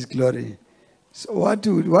what? His glory. So what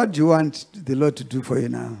do you want the Lord to do for you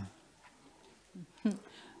now?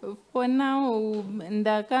 For now,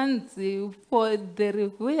 ndakanzi for the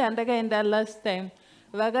review yandakaenda last time,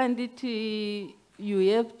 vakanditi you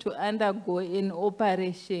have to undergo an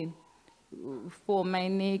operation for my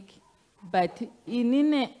neck, but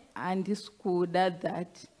inine handisikuda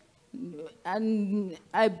that. And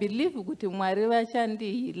I believe kuti Mwari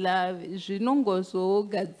vachandihila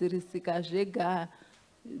zvinongozogadzirisika zvega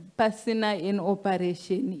pasina an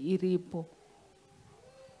operation iripo.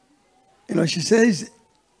 She says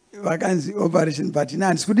vakanzi operation, but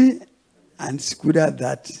handisikuda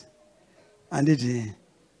that.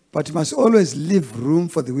 But you must always leave room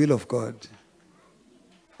for the will of God.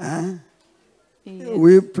 Yes.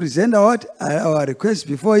 We present our request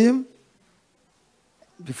before Him,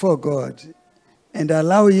 before God, and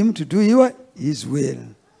allow Him to do His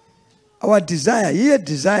will. Our desire, her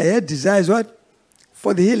desire is what?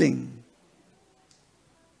 For the healing.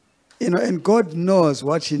 And God knows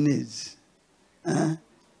what she needs.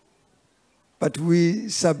 But we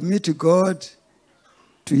submit to God,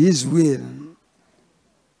 to His will.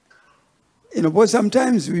 But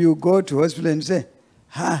sometimes we will go to hospital and say,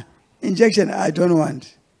 injection, I don't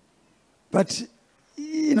want. But,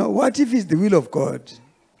 what if it's the will of God?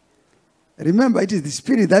 Remember, it is the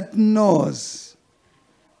Spirit that knows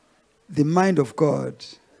the mind of God.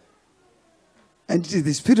 And it is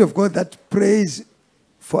the Spirit of God that prays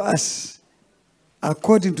for us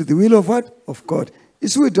according to the will of what? Of God.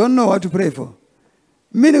 It's we don't know what to pray for.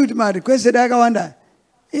 Many with my requests,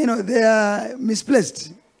 they are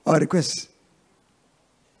misplaced, our requests.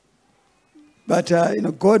 But,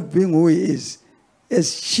 God being who He is,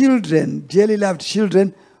 as children, dearly loved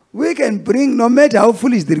children, we can bring, no matter how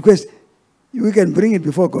foolish the request, we can bring it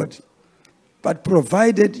before God. But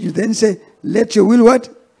provided you then say, let your will what?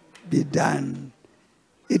 Be done.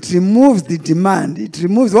 It removes the demand. It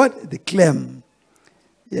removes what? The claim.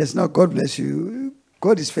 Yes, now God bless you.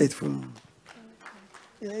 God is faithful.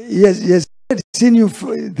 He has seen you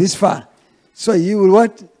this far. So he will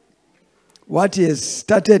what? What he has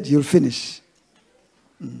started, you'll finish.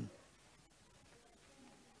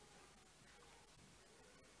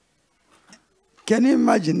 Can you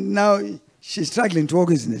imagine? Now she's struggling to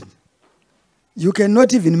walk, isn't it? You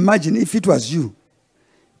cannot even imagine if it was you.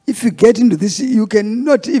 If you get into this, you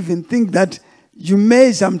cannot even think that you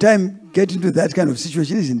may sometime get into that kind of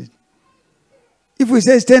situation, isn't it? If we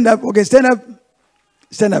say stand up, okay, stand up,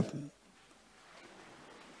 stand up.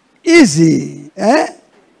 Easy, eh?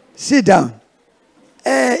 Sit down.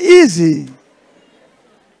 Easy.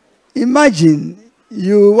 Imagine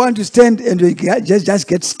you want to stand and you just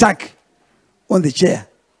get stuck on the chair.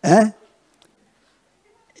 Eh?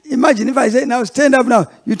 Imagine if I say, now stand up now.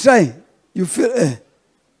 You try. You feel,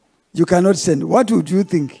 you cannot stand. What would you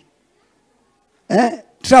think?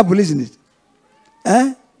 Trouble, isn't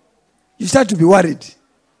it? You start to be worried.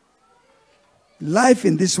 Life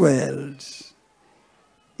in this world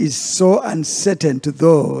is so uncertain to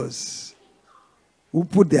those who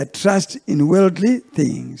put their trust in worldly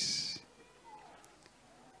things.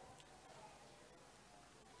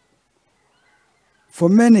 For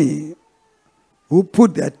many who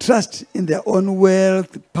put their trust in their own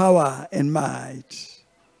wealth, power, and might,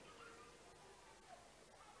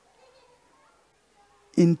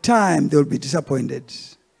 in time they will be disappointed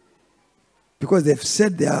because they've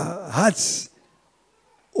set their hearts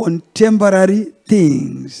on temporary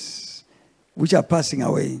things which are passing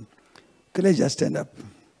away. Okay, let's just stand up.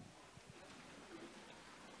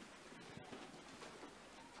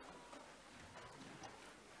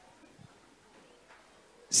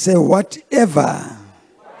 Say, whatever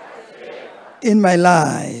in my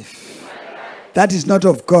life that is not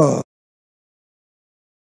of God,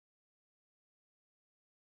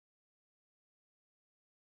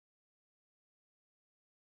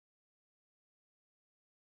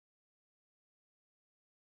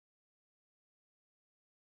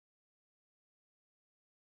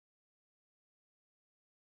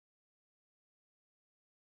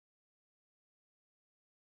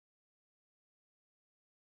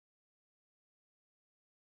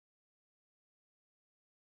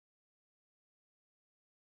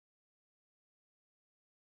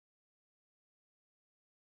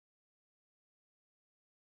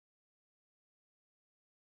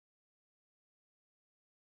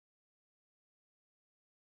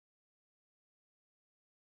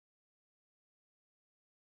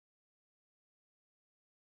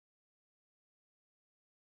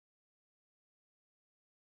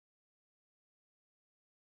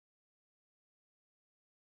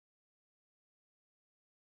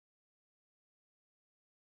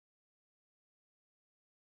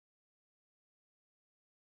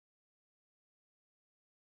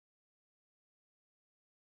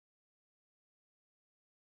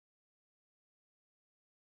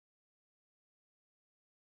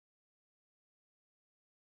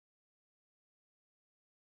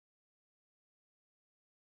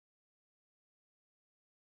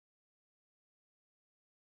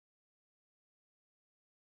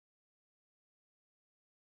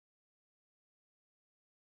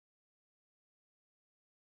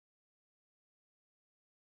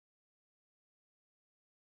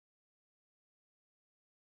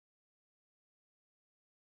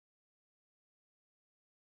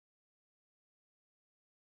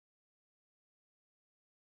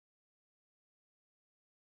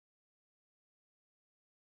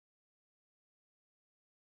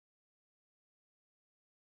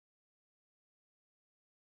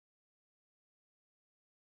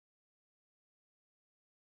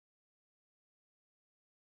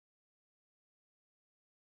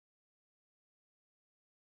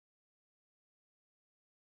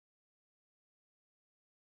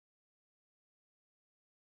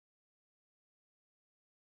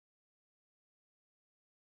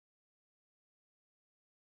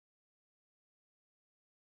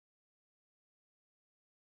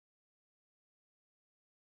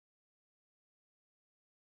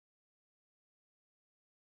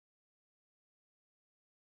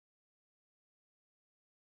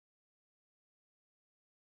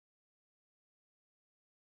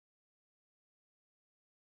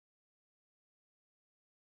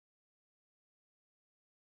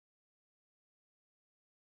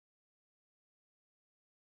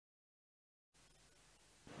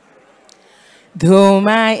 though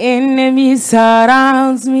my enemies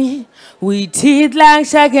surround me with teeth like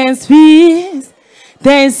shark and spears,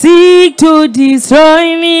 they seek to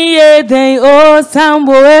destroy me, yet they all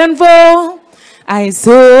stumble and fall. I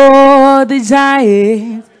saw the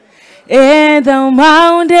giants and the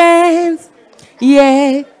mountains,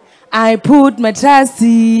 yeah, I put my trust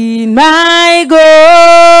in my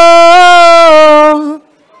God.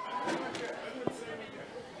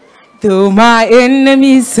 Though my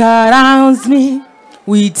enemies surrounds me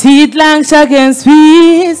with teeth like sharks'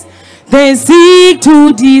 spears, they seek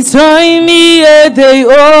to destroy me, yet they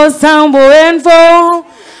all stumble and fall.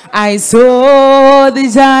 I saw the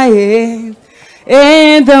giant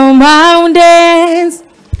in the mountains,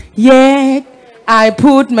 yet I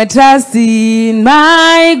put my trust in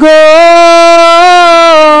my God.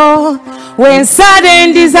 When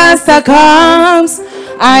sudden disaster comes,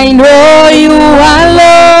 I know you are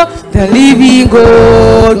Lord, the living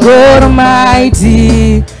God, God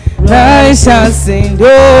Almighty, righteous and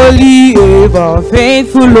holy, ever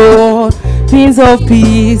faithful Lord, Prince of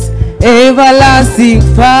Peace, everlasting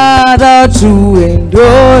Father, true and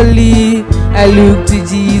holy. I look to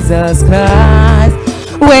Jesus Christ.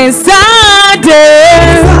 When sudden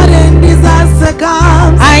disaster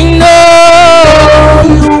comes, I know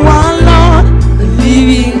you are Lord, the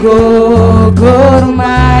living God, God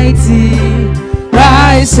Almighty,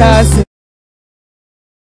 righteous